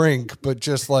over drink, but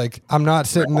just like, I'm not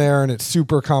sitting there and it's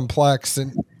super complex.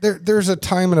 And there's a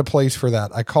time and a place for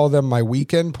that. I call them my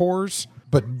weekend pours.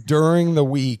 But during the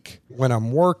week when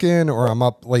I'm working or I'm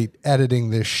up late editing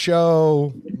this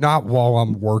show, not while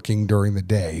I'm working during the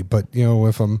day, but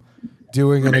if I'm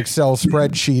doing an Excel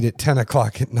spreadsheet at 10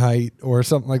 o'clock at night or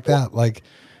something like that, like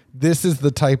this is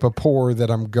the type of pour that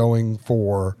I'm going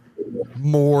for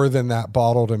more than that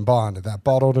Bottled in Bond. That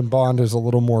Bottled in Bond is a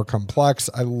little more complex.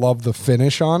 I love the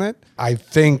finish on it. I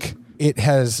think it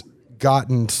has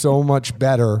gotten so much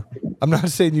better. I'm not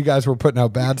saying you guys were putting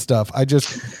out bad stuff.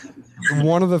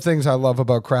 One of the things I love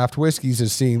about craft whiskeys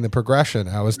is seeing the progression.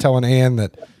 I was telling Ann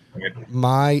that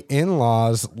my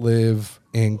in-laws live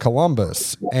in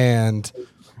Columbus, and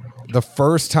the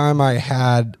first time I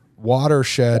had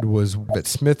Watershed was at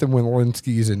Smith &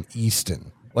 Wollensky's in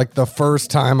Easton. Like the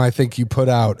first time I think you put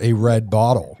out a red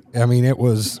bottle. I mean, it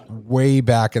was way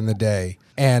back in the day.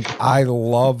 And I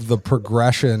love the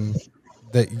progression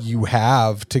that you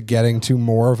have to getting to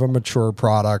more of a mature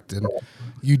product. And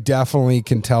you definitely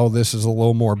can tell this is a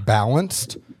little more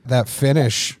balanced. That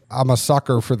finish, I'm a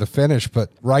sucker for the finish,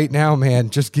 but right now, man,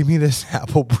 just give me this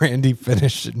apple brandy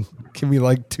finish and give me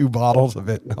like 2 bottles of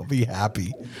it and I'll be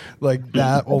happy. Like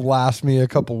that will last me a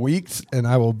couple weeks and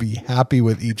I will be happy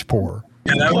with each pour.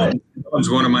 Yeah, that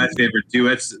one's one of my favorite too.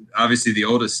 It's obviously the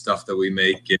oldest stuff that we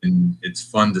make, and it's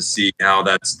fun to see how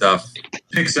that stuff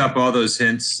picks up all those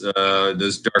hints,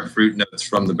 those dark fruit notes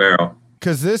from the barrel.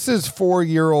 Because this is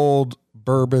 4-year-old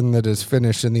bourbon that is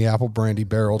finished in the apple brandy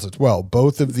barrels as well.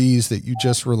 Both of these that you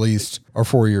just released are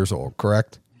 4 years old,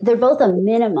 correct? They're both a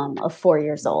minimum of 4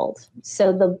 years old.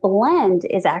 So the blend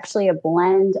is actually a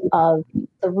blend of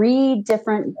 3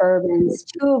 different bourbons,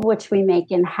 2 of which we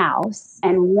make in-house,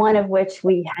 and 1 of which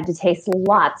we had to taste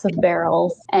lots of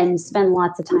barrels and spend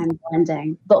lots of time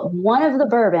blending. But one of the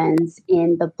bourbons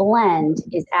in the blend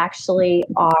is actually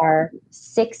our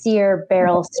 6-year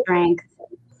barrel strength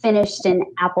finished in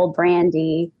apple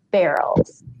brandy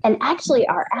barrels. And actually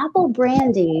our apple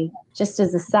brandy just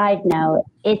as a side note,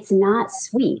 it's not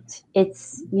sweet.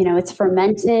 It's, it's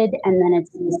fermented and then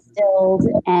it's distilled.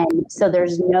 And so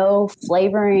there's no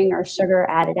flavoring or sugar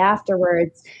added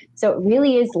afterwards. So it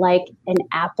really is like an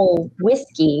apple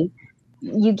whiskey.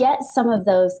 You get some of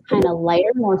those kind of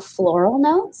lighter, more floral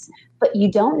notes, but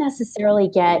you don't necessarily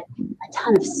get a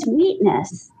ton of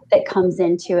sweetness that comes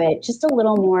into it, just a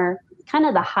little more kind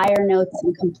of the higher notes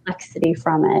and complexity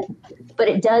from it. But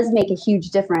it does make a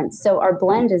huge difference. So our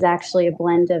blend is actually a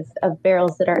blend of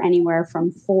barrels that are anywhere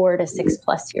from 4 to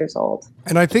 6+ years old.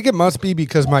 And I think it must be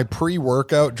because my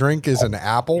pre-workout drink is an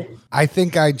apple. I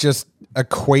think I just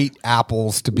equate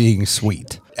apples to being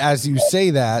sweet. As you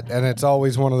say that, and it's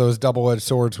always one of those double-edged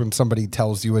swords when somebody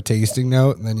tells you a tasting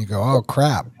note and then you go, oh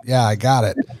crap, yeah, I got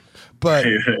it. But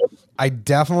I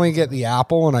definitely get the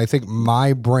apple, and I think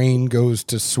my brain goes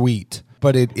to sweet,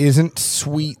 but it isn't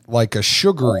sweet like a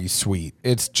sugary sweet.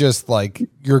 It's just like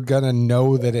you're going to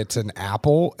know that it's an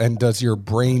apple, and does your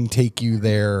brain take you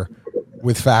there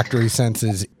with factory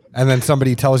senses? And then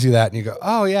somebody tells you that, and you go,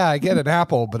 oh, yeah, I get an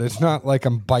apple, but it's not like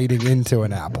I'm biting into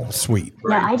an apple sweet.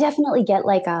 Yeah, I definitely get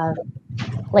like a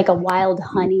wild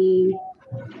honey,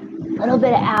 a little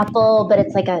bit of apple, but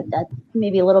it's like a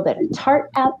maybe a little bit of tart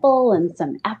apple and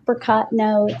some apricot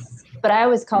notes. But I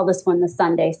always call this one the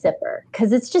Sunday sipper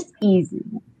because it's just easy.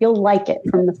 You'll like it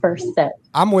from the first sip.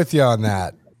 I'm with you on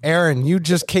that. Aaron, you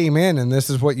just came in and this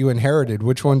is what you inherited.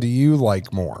 Which one do you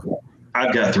like more?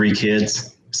 I've got 3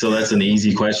 kids, so that's an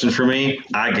easy question for me.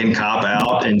 I can cop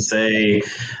out and say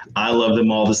I love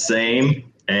them all the same,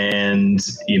 and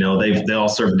they all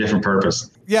serve a different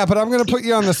purpose. Yeah, but I'm going to put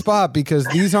you on the spot because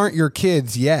these aren't your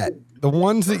kids yet. The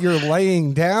ones that you're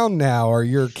laying down now are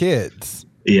your kids.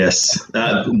 Yes,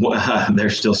 they're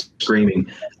still screaming.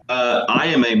 I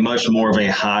am a much more of a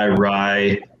high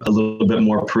rye, a little bit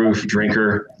more proof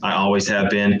drinker. I always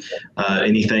have been.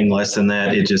 Anything less than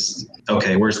that, it just,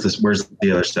 okay, where's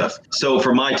the other stuff? So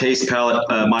for my taste palette,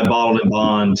 my bottled and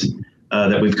bond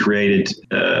that we've created,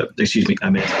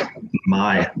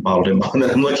 my bottled and bond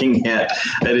that I'm looking at,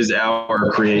 that is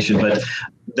our creation, but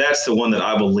that's the one that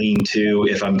I will lean to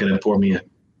if I'm going to pour me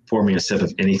a sip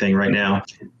of anything right now.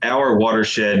 Our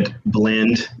Watershed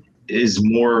blend is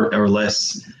more or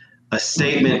less a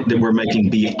statement that we're making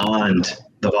beyond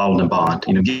the bottled and bond.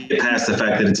 Get past the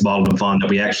fact that it's bottled and bond, that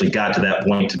we actually got to that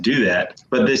point to do that.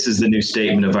 But this is the new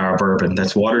statement of our bourbon.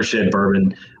 That's Watershed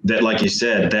bourbon. That, like you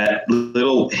said, that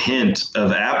little hint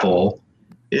of apple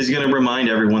is going to remind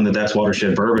everyone that that's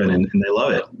Watershed bourbon, and they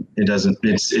love it.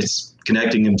 It's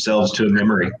connecting themselves to a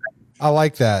memory. I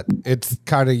like that. It's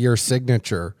kind of your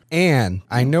signature. And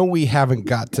I know we haven't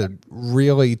got to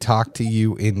really talk to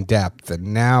you in depth.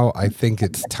 And now I think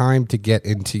it's time to get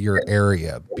into your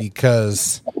area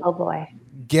because oh boy,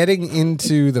 getting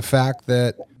into the fact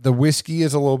that the whiskey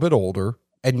is a little bit older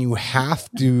and you have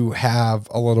to have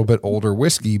a little bit older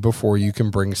whiskey before you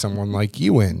can bring someone like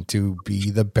you in to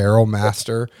be the barrel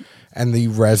master and the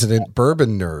resident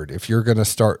bourbon nerd. If you're going to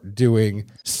start doing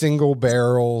single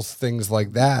barrels, things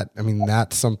like that, I mean,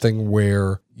 that's something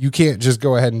where you can't just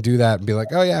go ahead and do that and be like,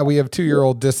 oh yeah, we have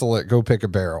 2-year-old distillate, go pick a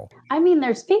barrel. I mean,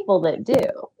 there's people that do,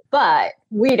 but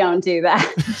we don't do that.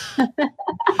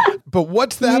 But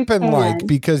what's that been like?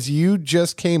 Because you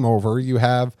just came over, you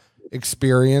have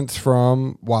experience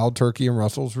from Wild Turkey and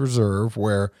Russell's Reserve,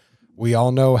 where we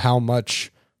all know how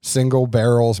much single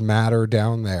barrels matter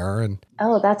down there. And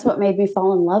oh, that's what made me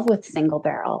fall in love with single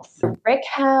barrels. Rick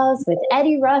House with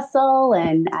Eddie Russell,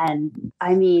 and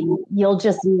I mean, you'll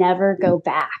just never go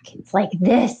back. It's like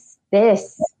this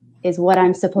is what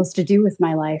I'm supposed to do with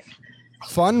my life.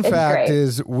 Fun fact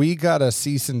is we got a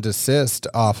cease and desist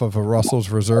off of a Russell's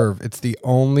Reserve. It's the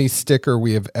only sticker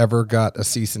we have ever got a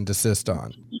cease and desist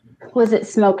on. Was it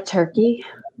smoked turkey?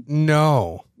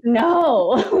 No.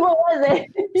 What was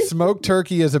it? Smoked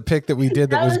turkey is a pick that we did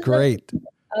that was great.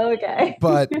 Okay.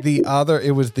 But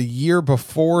it was the year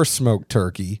before smoked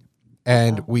turkey,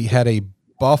 and we had a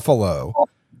buffalo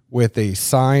with a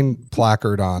sign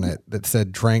placard on it that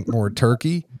said drank more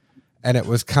turkey. And it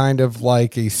was kind of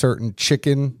like a certain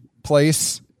chicken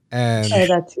place. And oh,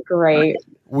 that's great.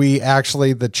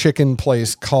 The chicken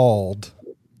place called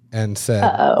and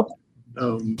said,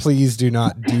 please do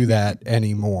not do that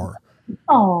anymore.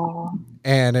 Oh.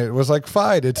 And it was like,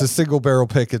 fine, it's a single barrel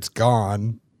pick. It's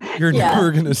gone. You're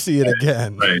never going to see it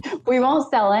again. Right. We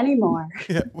won't sell anymore.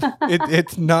 Yeah,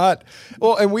 it's not.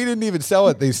 Well, and we didn't even sell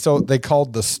it. They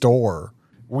called the store.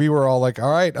 We were all like,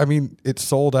 all right. I mean, it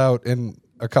sold out in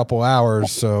a couple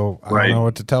hours, so I don't know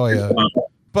what to tell you.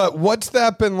 But what's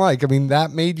that been like? I mean,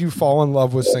 that made you fall in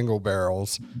love with single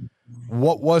barrels.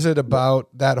 What was it about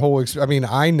that whole I mean,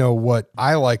 I know what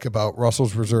I like about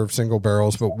Russell's Reserve single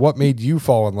barrels, but what made you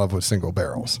fall in love with single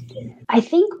barrels? I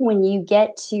think when you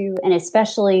get to, and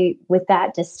especially with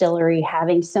that distillery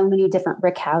having so many different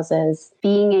rick houses,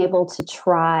 being able to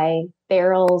try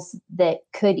barrels that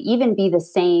could even be the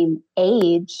same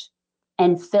age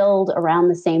and filled around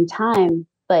the same time,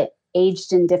 but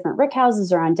aged in different rick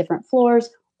houses or on different floors,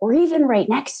 or even right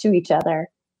next to each other,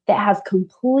 that have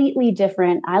completely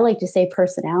different, I like to say,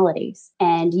 personalities.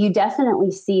 And you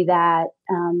definitely see that.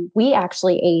 We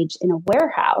actually age in a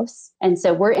warehouse. And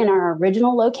so we're in our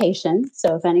original location.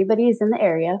 So if anybody is in the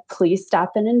area, please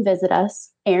stop in and visit us.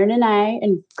 Aaron and I,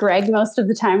 and Greg most of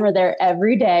the time, are there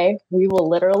every day. We will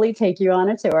literally take you on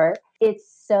a tour. It's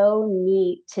so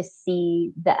neat to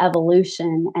see the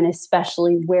evolution, and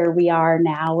especially where we are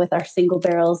now with our single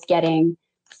barrels getting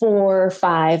 4 or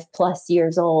 5+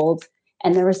 years old.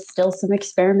 And there was still some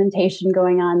experimentation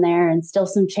going on there and still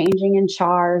some changing in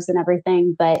chars and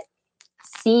everything. But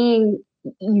seeing,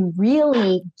 you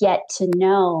really get to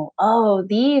know, oh,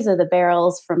 these are the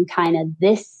barrels from kind of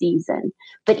this season.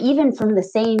 But even from the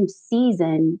same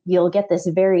season, you'll get this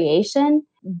variation.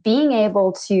 Being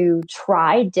able to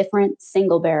try different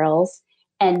single barrels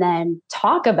and then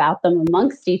talk about them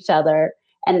amongst each other.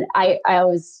 And I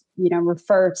always,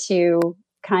 refer to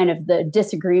kind of the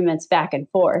disagreements back and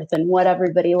forth and what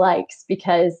everybody likes,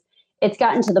 because it's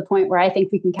gotten to the point where I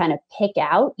think we can kind of pick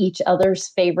out each other's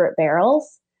favorite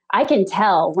barrels. I can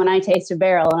tell when I taste a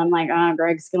barrel and I'm like, oh,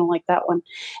 Greg's going to like that one.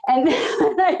 And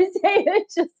I say it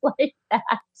just like that.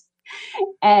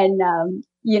 And,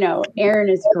 Aaron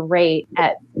is great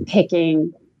at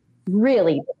picking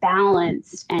really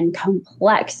balanced and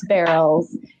complex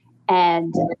barrels.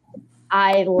 And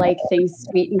I like things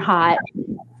sweet and hot.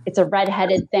 It's a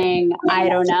redheaded thing. I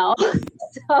don't know.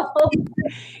 So,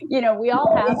 we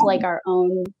all have like our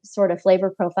own sort of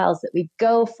flavor profiles that we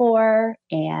go for.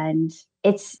 And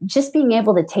it's just being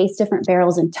able to taste different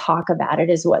barrels and talk about it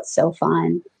is what's so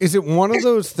fun. Is it one of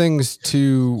those things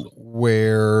too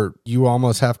where you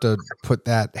almost have to put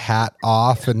that hat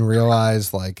off and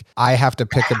realize like I have to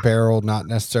pick a barrel not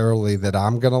necessarily that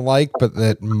I'm going to like, but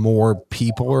that more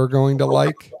people are going to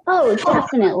like? Oh,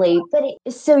 definitely.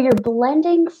 But so you're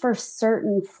blending for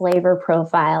certain flavor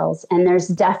profiles, and there's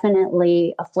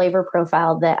definitely a flavor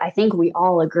profile that I think we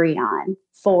all agree on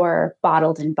for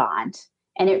Bottled and Bond.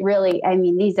 And it really,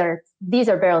 these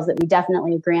are barrels that we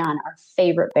definitely agree on are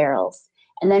favorite barrels.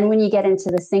 And then when you get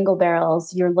into the single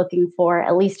barrels, you're looking for,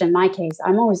 at least in my case,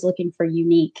 I'm always looking for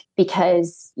unique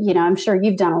because, I'm sure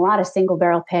you've done a lot of single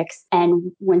barrel picks.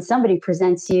 And when somebody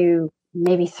presents you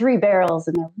maybe 3 barrels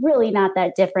and they're really not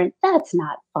that different, that's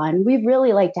not fun. We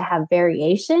really like to have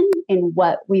variation in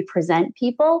what we present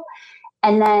people.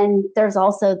 And then there's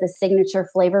also the signature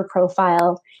flavor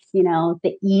profile,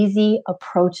 the easy,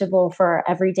 approachable for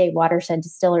everyday Watershed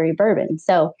Distillery bourbon.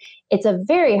 So it's a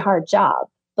very hard job,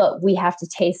 but we have to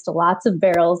taste lots of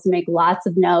barrels, make lots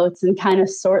of notes and kind of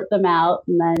sort them out.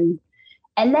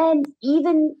 And then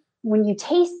even when you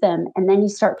taste them and then you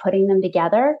start putting them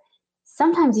together,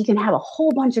 sometimes you can have a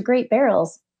whole bunch of great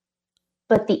barrels,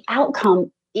 but the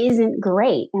outcome isn't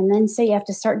great. And then so you have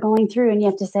to start going through and you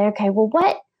have to say, okay, well,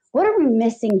 what are we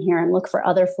missing here, and look for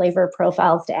other flavor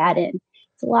profiles to add in.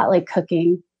 It's a lot like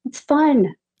cooking. It's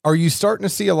fun. Are you starting to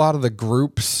see a lot of the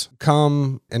groups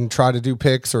come and try to do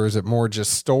picks, or is it more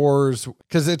just stores?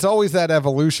 Because it's always that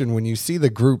evolution. When you see the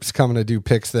groups coming to do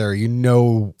picks there,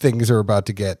 things are about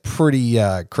to get pretty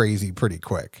crazy pretty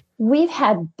quick. We've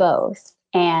had both,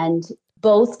 and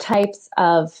both types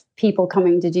of people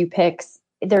coming to do picks,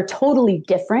 they're totally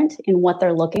different in what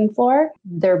they're looking for.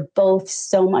 They're both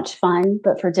so much fun,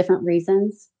 but for different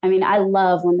reasons. I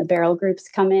love when the barrel groups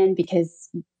come in because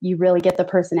you really get the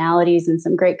personalities and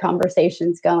some great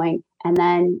conversations going. And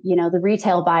then, the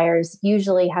retail buyers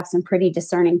usually have some pretty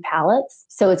discerning palates.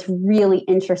 So it's really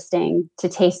interesting to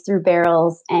taste through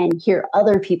barrels and hear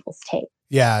other people's take.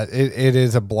 Yeah, it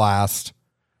is a blast.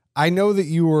 I know that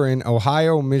you were in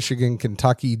Ohio, Michigan,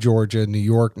 Kentucky, Georgia, New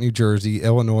York, New Jersey,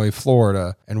 Illinois,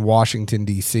 Florida, and Washington,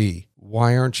 D.C.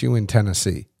 Why aren't you in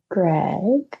Tennessee?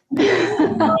 Greg, we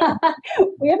haven't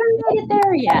made it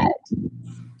there yet.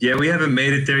 Yeah, we haven't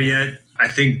made it there yet. I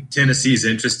think Tennessee's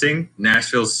interesting.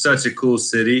 Nashville's such a cool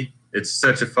city. It's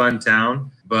such a fun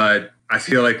town, but I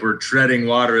feel like we're treading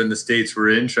water in the states we're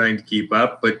in, trying to keep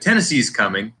up. But Tennessee's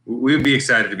coming. We would be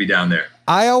excited to be down there.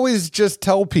 I always just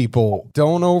tell people,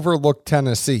 don't overlook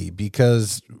Tennessee,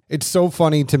 because it's so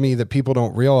funny to me that people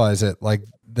don't realize it. Like,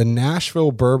 the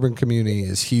Nashville bourbon community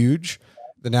is huge.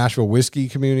 The Nashville whiskey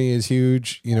community is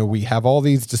huge. You know, we have all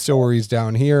these distilleries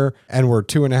down here, and we're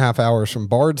 2.5 hours from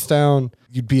Bardstown.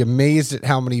 You'd be amazed at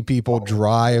how many people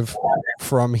drive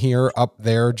from here up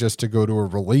there just to go to a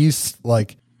release.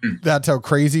 Like, that's how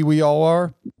crazy we all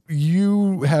are.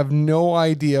 You have no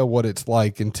idea what it's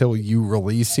like until you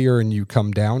release here and you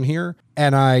come down here.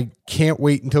 And I can't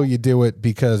wait until you do it,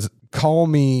 because call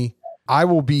me. I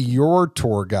will be your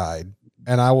tour guide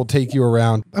and I will take you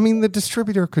around. I mean, the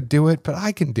distributor could do it, but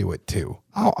I can do it too.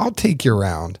 I'll take you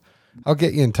around. I'll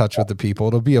get you in touch with the people.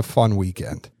 It'll be a fun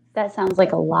weekend. That sounds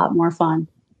like a lot more fun.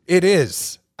 It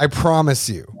is. I promise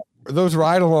you. Those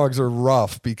ride-alongs are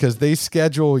rough because they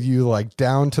schedule you like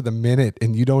down to the minute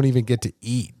and you don't even get to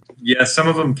eat. Yeah, some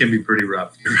of them can be pretty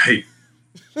rough. You're right.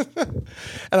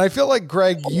 And I feel like,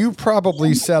 Greg, you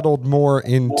probably settled more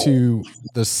into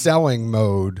the selling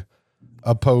mode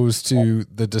opposed to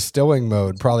the distilling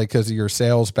mode, probably because of your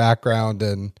sales background.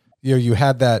 And, you know, you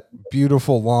had that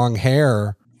beautiful long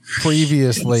hair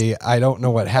previously. I don't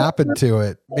know what happened to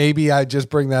it. Maybe I just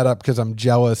bring that up because I'm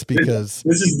jealous, because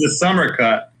this is the summer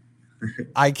cut.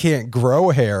 I can't grow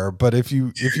hair. But if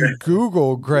you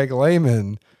Google Greg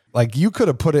Lehman, like, you could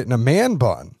have put it in a man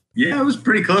bun. Yeah, it was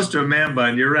pretty close to a man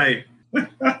bun. You're right.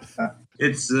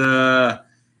 It's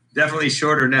definitely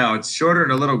shorter now. It's shorter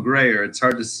and a little grayer. It's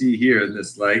hard to see here in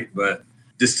this light, but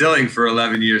distilling for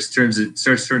 11 years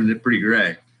starts turning it pretty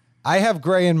gray. I have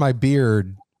gray in my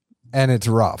beard, and it's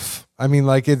rough. I mean,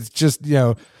 like, it's just, you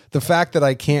know, the fact that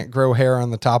I can't grow hair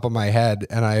on the top of my head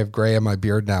and I have gray in my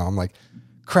beard now, I'm like,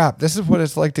 crap, this is what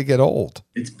it's like to get old.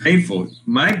 It's painful.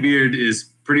 My beard is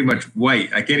pretty much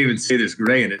white. I can't even say there's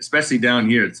gray in it, especially down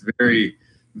here. It's very,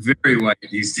 very white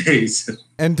these days.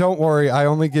 And don't worry, I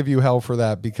only give you hell for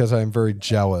that because I'm very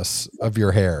jealous of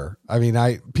your hair. I mean,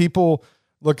 people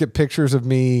look at pictures of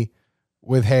me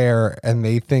with hair and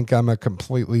they think I'm a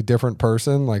completely different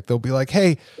person. Like, they'll be like,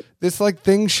 hey, this like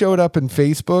thing showed up in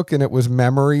Facebook and it was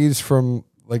memories from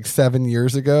like 7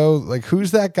 years ago. Like,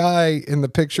 who's that guy in the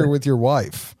picture with your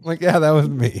wife? I'm like, yeah, that was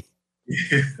me.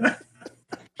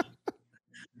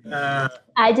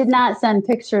 I did not send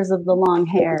pictures of the long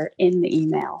hair in the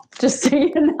email, just so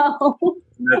you know.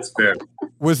 That's fair.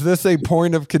 Was this a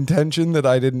point of contention that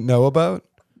I didn't know about?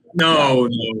 No.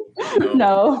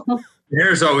 No.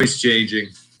 Hair's always changing.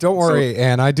 Don't worry,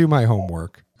 Ann. I do my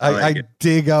homework. I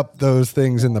dig up those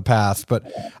things in the past, but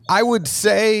I would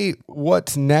say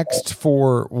what's next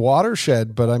for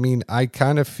Watershed. But I mean, I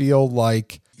kind of feel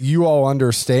like you all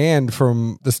understand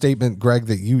from the statement, Greg,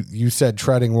 that you said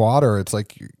treading water. It's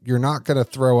like you're not going to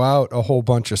throw out a whole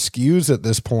bunch of SKUs at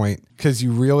this point because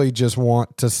you really just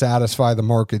want to satisfy the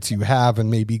markets you have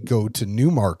and maybe go to new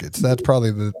markets. That's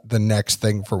probably the next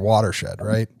thing for Watershed,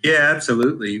 right? Yeah,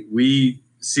 absolutely. We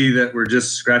see that we're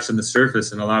just scratching the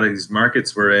surface in a lot of these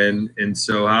markets we're in. And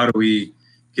so how do we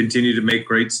continue to make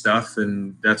great stuff?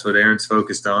 And that's what Aaron's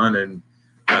focused on. And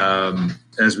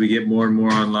as we get more and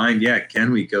more online,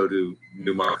 can we go to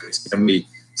new markets? Can we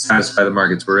satisfy the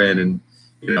markets we're in? And,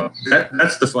 you know,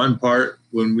 that's the fun part.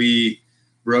 When we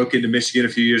broke into Michigan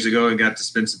a few years ago and got to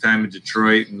spend some time in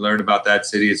Detroit and learn about that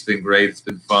city, it's been great. It's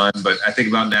been fun. But I think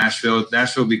about Nashville.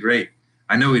 Nashville would be great.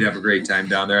 I know we'd have a great time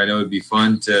down there. I know it'd be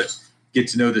fun to get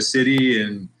to know the city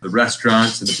and the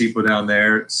restaurants and the people down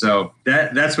there. So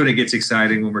that's when it gets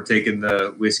exciting, when we're taking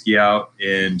the whiskey out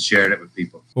and sharing it with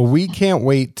people. Well, we can't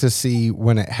wait to see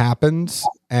when it happens,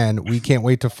 and we can't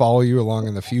wait to follow you along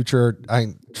in the future.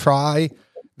 Try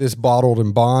this Bottled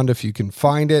in Bond if you can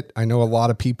find it. I know a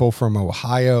lot of people from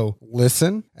Ohio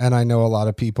listen, and I know a lot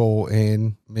of people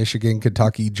in Michigan,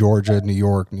 Kentucky, Georgia, New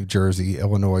York, New Jersey,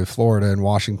 Illinois, Florida, and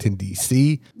Washington,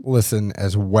 D.C. listen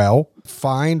as well.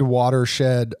 Find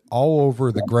Watershed all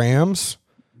over the grams.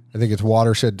 I think it's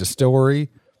Watershed Distillery.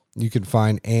 You can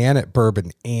find Ann at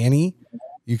Bourbon Annie.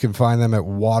 You can find them at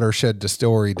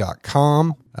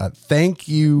watersheddistillery.com. Thank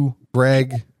you,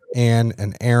 Greg, Ann,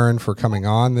 and Aaron, for coming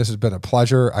on. This has been a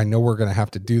pleasure. I know we're going to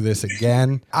have to do this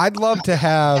again. I'd love to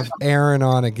have Aaron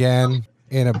on again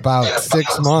in about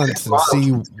 6 months and see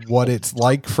what it's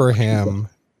like for him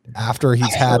after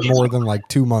he's had more than like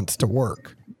 2 months to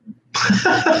work.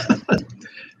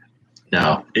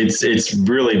 No, it's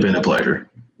really been a pleasure.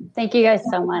 Thank you guys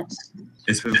so much.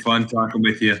 It's been fun talking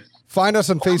with you. Find us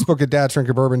on Facebook at Dad's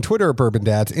Drinking Bourbon, Twitter at Bourbon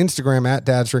Dads, Instagram at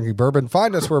Dad's Drinking Bourbon.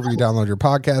 Find us wherever you download your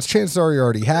podcast. Chances are you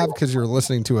already have because you're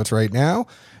listening to us right now.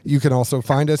 You can also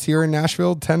find us here in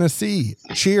Nashville, Tennessee.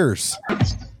 Cheers.